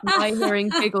just lie here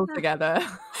and giggle together.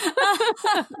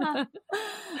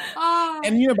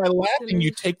 And, you know, by laughing, you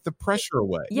take the pressure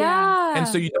away. Yeah. And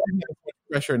so you don't have much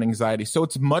pressure and anxiety. So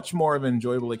it's much more of an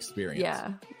enjoyable experience.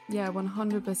 Yeah,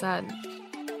 100%.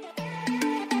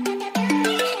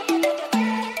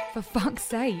 For fuck's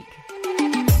sake.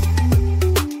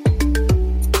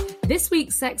 This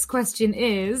week's sex question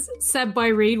is said by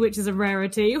Reed, which is a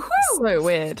rarity. Woo! So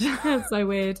weird. So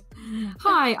weird.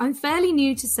 Hi, I'm fairly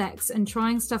new to sex and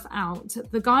trying stuff out.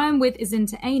 The guy I'm with is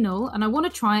into anal and I want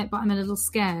to try it, but I'm a little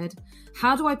scared.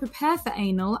 How do I prepare for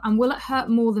anal, and will it hurt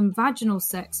more than vaginal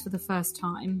sex for the first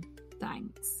time?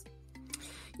 Thanks.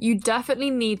 You definitely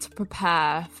need to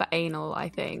prepare for anal, I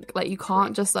think. Like, you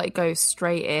can't just like go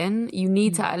straight in. You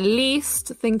need to at least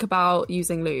think about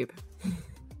using lube.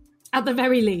 At the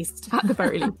very least. At the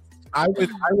very least. I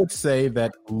would say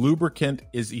that lubricant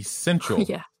is essential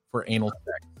for anal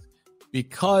sex,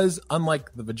 because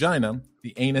unlike the vagina,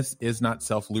 the anus is not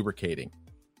self-lubricating.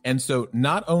 And so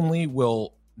not only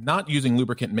will not using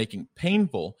lubricant making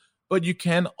painful, but you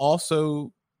can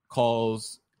also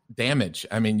cause damage.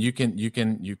 I mean, you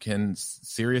can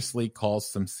seriously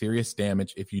cause some serious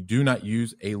damage if you do not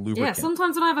use a lubricant. Yeah,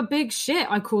 sometimes when I have a big shit,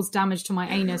 I cause damage to my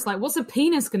anus. Like, what's a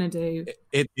penis gonna do?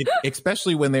 It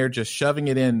especially when they're just shoving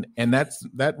it in, and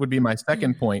that would be my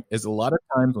second point. Is a lot of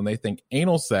times when they think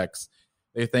anal sex,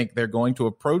 they think they're going to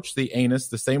approach the anus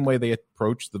the same way they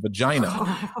approach the vagina.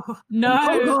 No.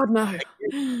 Oh God, no.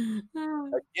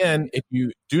 Again, if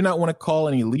you do not want to cause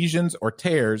any lesions or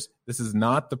tears, this is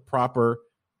not the proper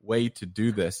way to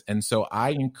do this. And so I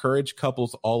encourage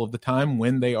couples all of the time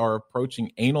when they are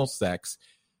approaching anal sex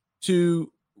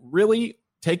to really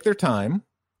take their time,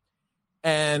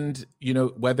 and, you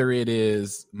know, whether it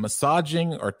is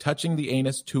massaging or touching the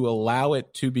anus to allow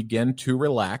it to begin to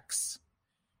relax.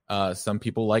 Some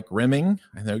people like rimming.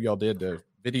 I know y'all did a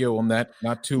video on that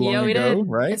not too long ago,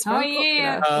 right? It's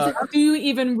Do you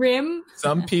even rim?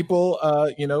 Some people,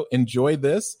 enjoy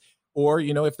this. Or,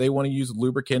 you know, if they want to use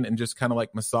lubricant and just kind of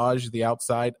like massage the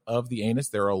outside of the anus,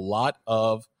 there are a lot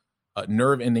of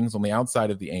nerve endings on the outside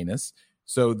of the anus.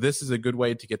 So this is a good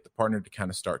way to get the partner to kind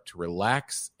of start to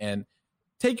relax and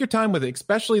take your time with it,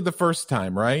 especially the first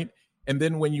time, right? And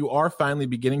then when you are finally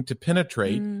beginning to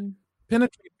penetrate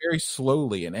very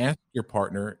slowly and ask your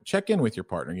partner, check in with your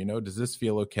partner, you know, does this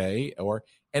feel okay?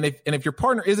 And if your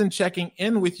partner isn't checking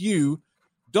in with you,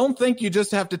 don't think you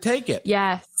just have to take it.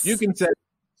 Yes. You can say,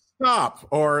 stop,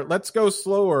 or let's go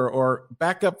slower, or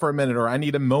back up for a minute, or I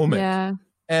need a moment. Yeah.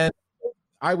 And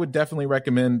I would definitely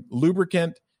recommend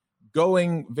lubricant,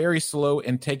 going very slow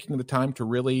and taking the time to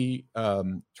really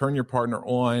turn your partner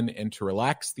on and to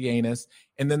relax the anus.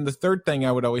 And then the third thing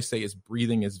I would always say is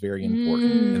breathing is very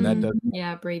important. And that does.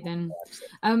 Yeah, breathing.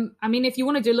 I mean, if you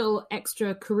want to do a little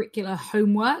extracurricular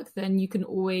homework, then you can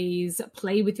always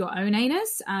play with your own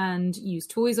anus and use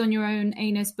toys on your own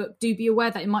anus. But do be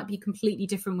aware that it might be completely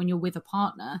different when you're with a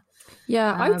partner.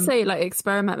 Yeah, I would say like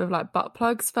experiment with like butt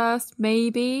plugs first,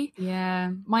 maybe.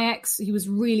 Yeah. My ex, he was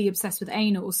really obsessed with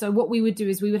anal. So what we would do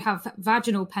is we would have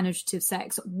vaginal penetrative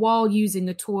sex while using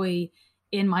a toy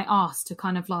in my arse to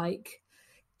kind of like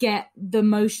get the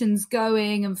motions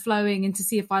going and flowing and to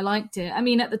see if I liked it. I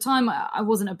mean, at the time I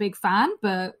wasn't a big fan,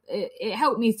 but it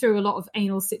helped me through a lot of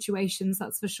anal situations,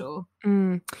 that's for sure.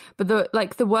 But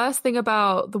the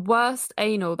worst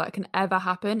anal that can ever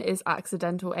happen is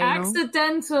accidental anal.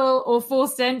 Accidental or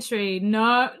forced entry.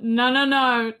 No.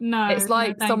 It's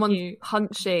like no, someone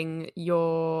punching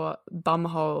your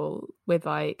bumhole with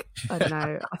like, I don't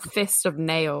know, a fist of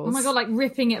nails. Oh my God, like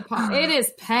ripping it apart. It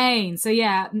is pain. So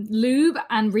yeah, lube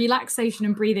and relaxation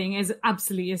and breathing is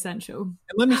absolutely essential.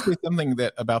 And let me say something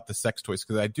about the sex toys,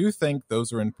 because I do think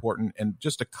those are important. And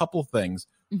just a couple things.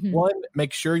 One,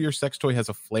 make sure your sex toy has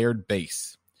a flared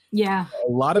base. Yeah. A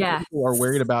lot of people are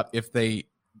worried about if they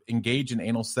engage in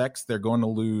anal sex, they're going to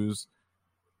lose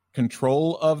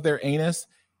control of their anus.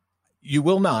 You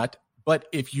will not. But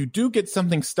if you do get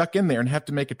something stuck in there and have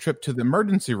to make a trip to the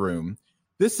emergency room,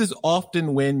 this is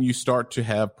often when you start to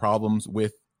have problems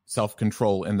with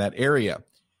self-control in that area.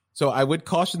 So I would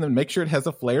caution them, make sure it has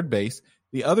a flared base.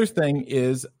 The other thing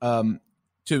is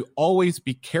to always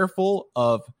be careful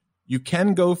of, you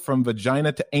can go from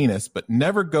vagina to anus, but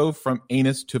never go from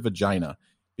anus to vagina,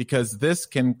 because this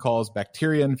can cause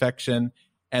bacteria infection.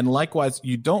 And likewise,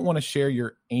 you don't want to share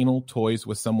your anal toys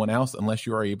with someone else unless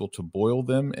you are able to boil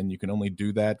them. And you can only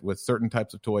do that with certain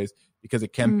types of toys because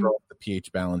it can throw up the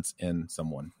pH balance in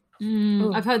someone.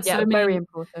 I've heard very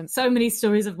important. so many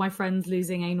stories of my friends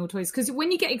losing anal toys. Because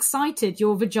when you get excited,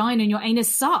 your vagina and your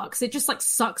anus sucks. It just like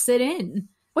sucks it in.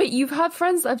 Wait, you've had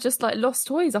friends that have just like lost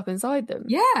toys up inside them?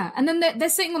 Yeah. And then they're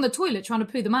sitting on the toilet trying to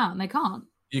poo them out and they can't.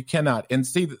 You cannot. And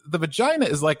see, the vagina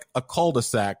is like a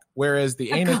cul-de-sac, whereas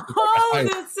the anus is like a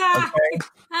cul-de-sac. Okay?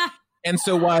 And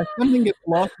so while something gets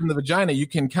lost in the vagina, you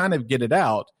can kind of get it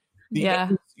out. The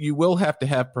anus, you will have to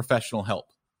have professional help.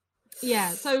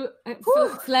 Yeah, so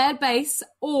flared base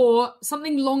or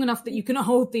something long enough that you can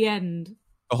hold the end.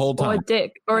 The whole time.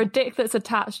 Or a dick that's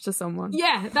attached to someone.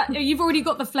 Yeah, you've already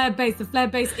got the flared base. The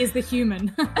flared base is the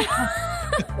human.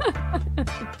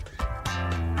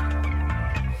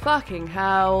 Fucking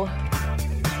hell.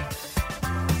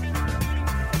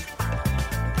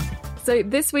 So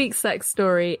this week's sex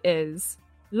story is,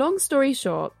 long story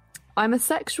short, I'm a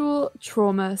sexual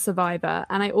trauma survivor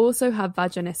and I also have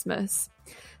vaginismus.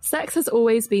 Sex has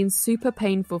always been super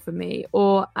painful for me,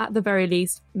 or at the very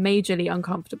least, majorly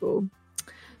uncomfortable.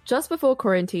 Just before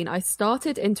quarantine, I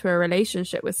started into a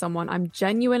relationship with someone I'm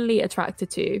genuinely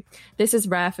attracted to. This is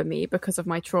rare for me because of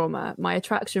my trauma. My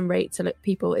attraction rate to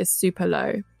people is super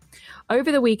low.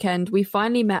 Over the weekend, we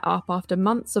finally met up after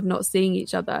months of not seeing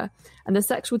each other, and the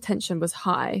sexual tension was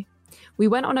high. We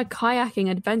went on a kayaking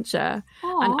adventure,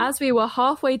 and as we were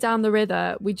halfway down the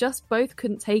river, we just both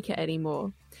couldn't take it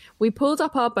anymore. We pulled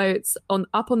up our boats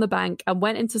up on the bank and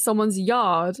went into someone's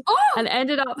yard and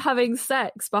ended up having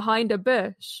sex behind a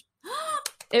bush.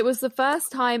 It was the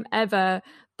first time ever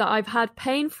that I've had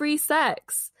pain-free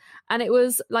sex, and it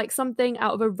was like something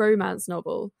out of a romance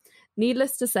novel.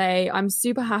 Needless to say, I'm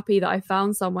super happy that I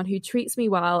found someone who treats me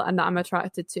well and that I'm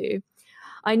attracted to.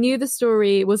 I knew the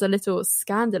story was a little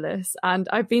scandalous and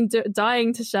I've been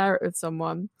dying to share it with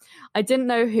someone. I didn't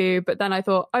know who, but then I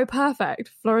thought, oh,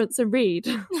 perfect, Florence and Reed.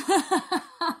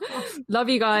 Love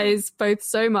you guys both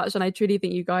so much, and I truly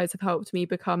think you guys have helped me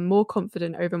become more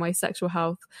confident over my sexual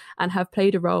health and have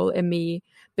played a role in me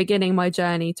beginning my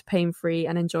journey to pain-free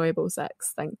and enjoyable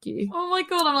sex. Thank you. Oh my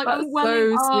God, I'm like, that's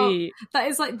so sweet. That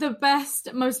is like the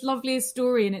best, most loveliest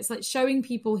story, and it's like showing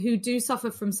people who do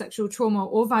suffer from sexual trauma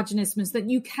or vaginismus that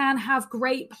you can have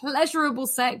great, pleasurable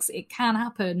sex. It can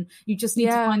happen. You just need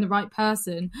to find the right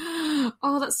person.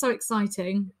 Oh, that's so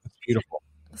exciting. It's beautiful.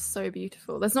 So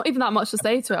beautiful. There's not even that much to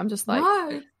say to it. I'm just like,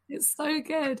 no, it's so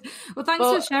good. Well, thanks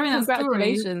for sharing that story.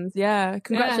 Congratulations. Yeah.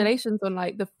 Congratulations on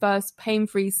like the first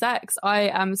pain-free sex. I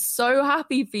am so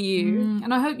happy for you.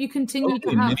 And I hope you continue to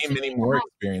have many more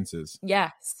experiences.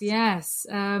 Yes.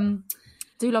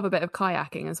 Do love a bit of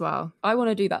kayaking as well. I want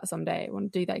to do that someday. I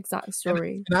want to do that exact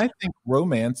story. And I think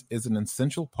romance is an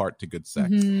essential part to good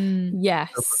sex.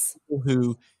 Yes.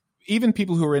 So even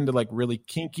people who are into like really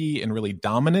kinky and really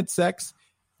dominant sex,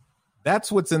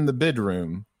 that's what's in the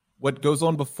bedroom. What goes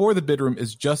on before the bedroom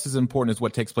is just as important as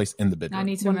what takes place in the bedroom. I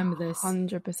need to remember this.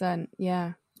 100%.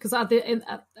 Yeah. Because I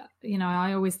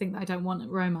always think that I don't want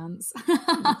romance.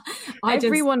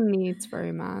 Everyone needs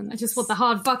romance. I just want the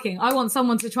hard fucking. I want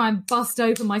someone to try and bust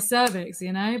open my cervix,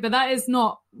 but that is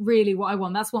not really what I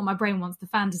want. That's what my brain wants, the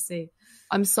fantasy.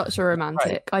 I'm such a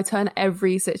romantic. Right. I turn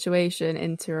every situation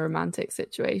into a romantic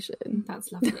situation.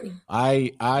 That's lovely.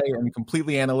 I am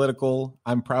completely analytical.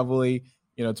 I'm probably,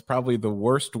 it's probably the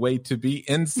worst way to be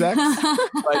in sex.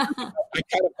 I kind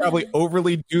of probably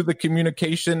overly do the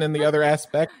communication and the other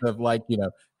aspect of like,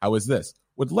 how is this?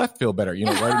 Would left feel better?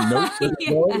 Writing notes.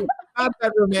 Not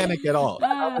that romantic at all.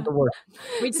 The worst.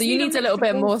 So you need a little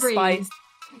bit more spice.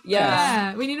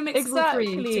 Yeah, we need to mix all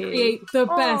three to create the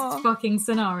best fucking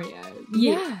scenario.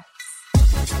 Yes.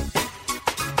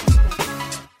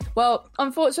 Well,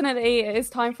 unfortunately, it is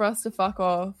time for us to fuck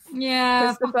off.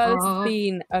 Yeah, Christopher, it's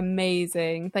been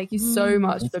amazing. Thank you so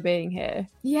much for being here.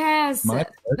 Yes.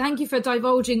 Thank you for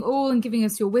divulging all and giving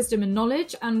us your wisdom and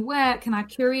knowledge. And where can our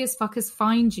curious fuckers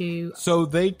find you? So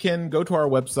they can go to our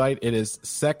website. It is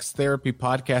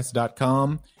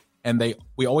sextherapypodcast.com. And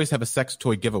we always have a sex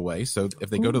toy giveaway. So if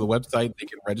they go to the website, they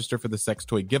can register for the sex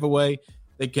toy giveaway.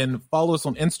 They can follow us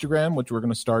on Instagram, which we're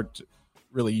going to start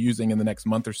really using in the next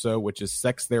month or so, which is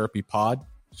Sex Therapy Pod,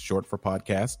 short for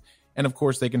podcast. And of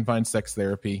course, they can find Sex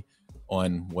Therapy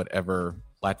on whatever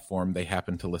platform they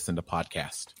happen to listen to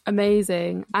podcast.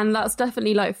 Amazing. And that's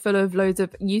definitely like full of loads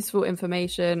of useful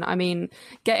information. I mean,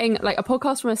 getting like a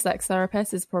podcast from a sex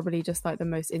therapist is probably just like the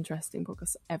most interesting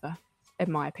podcast ever,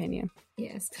 in my opinion.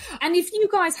 Yes. And if you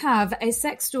guys have a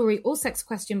sex story or sex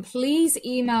question, please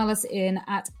email us in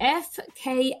at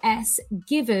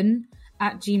fksgiven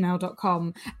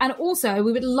 @gmail.com. And also,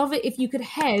 we would love it if you could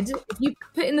if you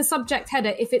put in the subject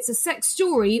header, if it's a sex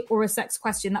story or a sex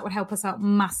question, that would help us out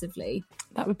massively.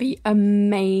 That would be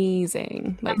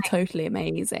amazing. Like, totally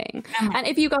amazing. And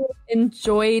if you guys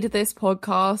enjoyed this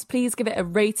podcast, please give it a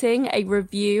rating, a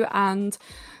review, and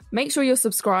make sure you're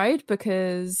subscribed,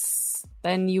 because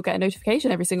then you get a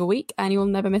notification every single week and you'll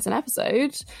never miss an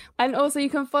episode. And also you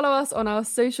can follow us on our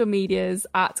social medias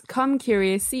at Come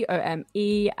Curious, COME,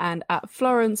 and at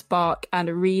Florence Bark and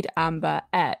Reed Amber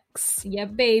X. Yeah,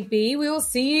 baby. We will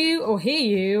see you or hear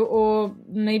you, or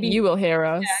maybe you will hear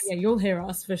us. Yeah, you'll hear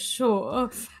us for sure.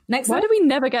 Why do we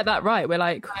never get that right? We're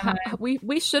like,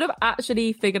 we should have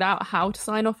actually figured out how to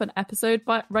sign off an episode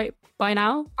by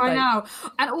now. Now.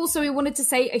 And also we wanted to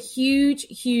say a huge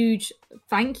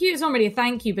thank you. It's not really a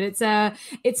thank you, but it's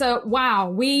a wow.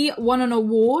 We won an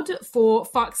award for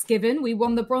Fucks Given. We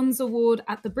won the Bronze Award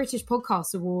at the British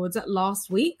Podcast Awards last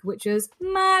week, which was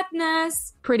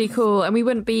madness. Pretty cool. And we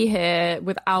wouldn't be here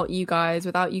without you guys,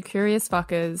 without you curious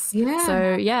fuckers. Yeah.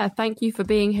 So yeah, thank you for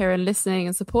being here and listening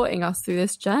and supporting us through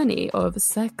this journey of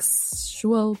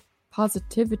sexual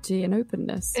positivity and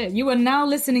openness. You are now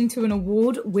listening to an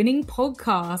award-winning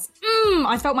podcast.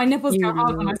 I felt my nipples go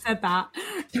hard when I said that.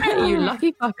 You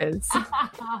lucky fuckers.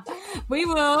 We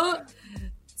will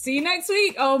see you next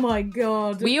week. Oh my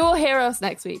god. Will you all hear us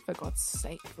next week? For God's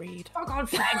sake, Reed. For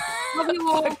God's sake. Love you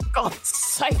all. For God's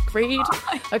sake, Reed.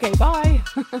 Okay, bye.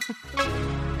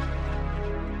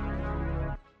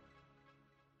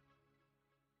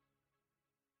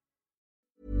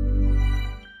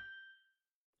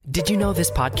 Did you know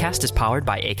this podcast is powered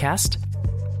by Acast?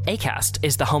 Acast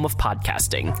is the home of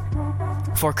podcasting.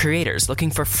 For creators looking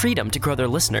for freedom to grow their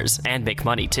listeners and make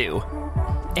money too.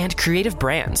 And creative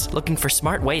brands looking for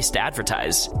smart ways to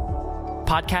advertise.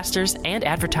 Podcasters and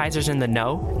advertisers in the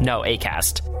know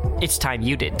Acast. It's time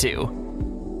you did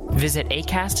too. Visit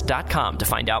acast.com to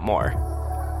find out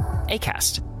more.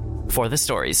 Acast, for the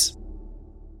stories.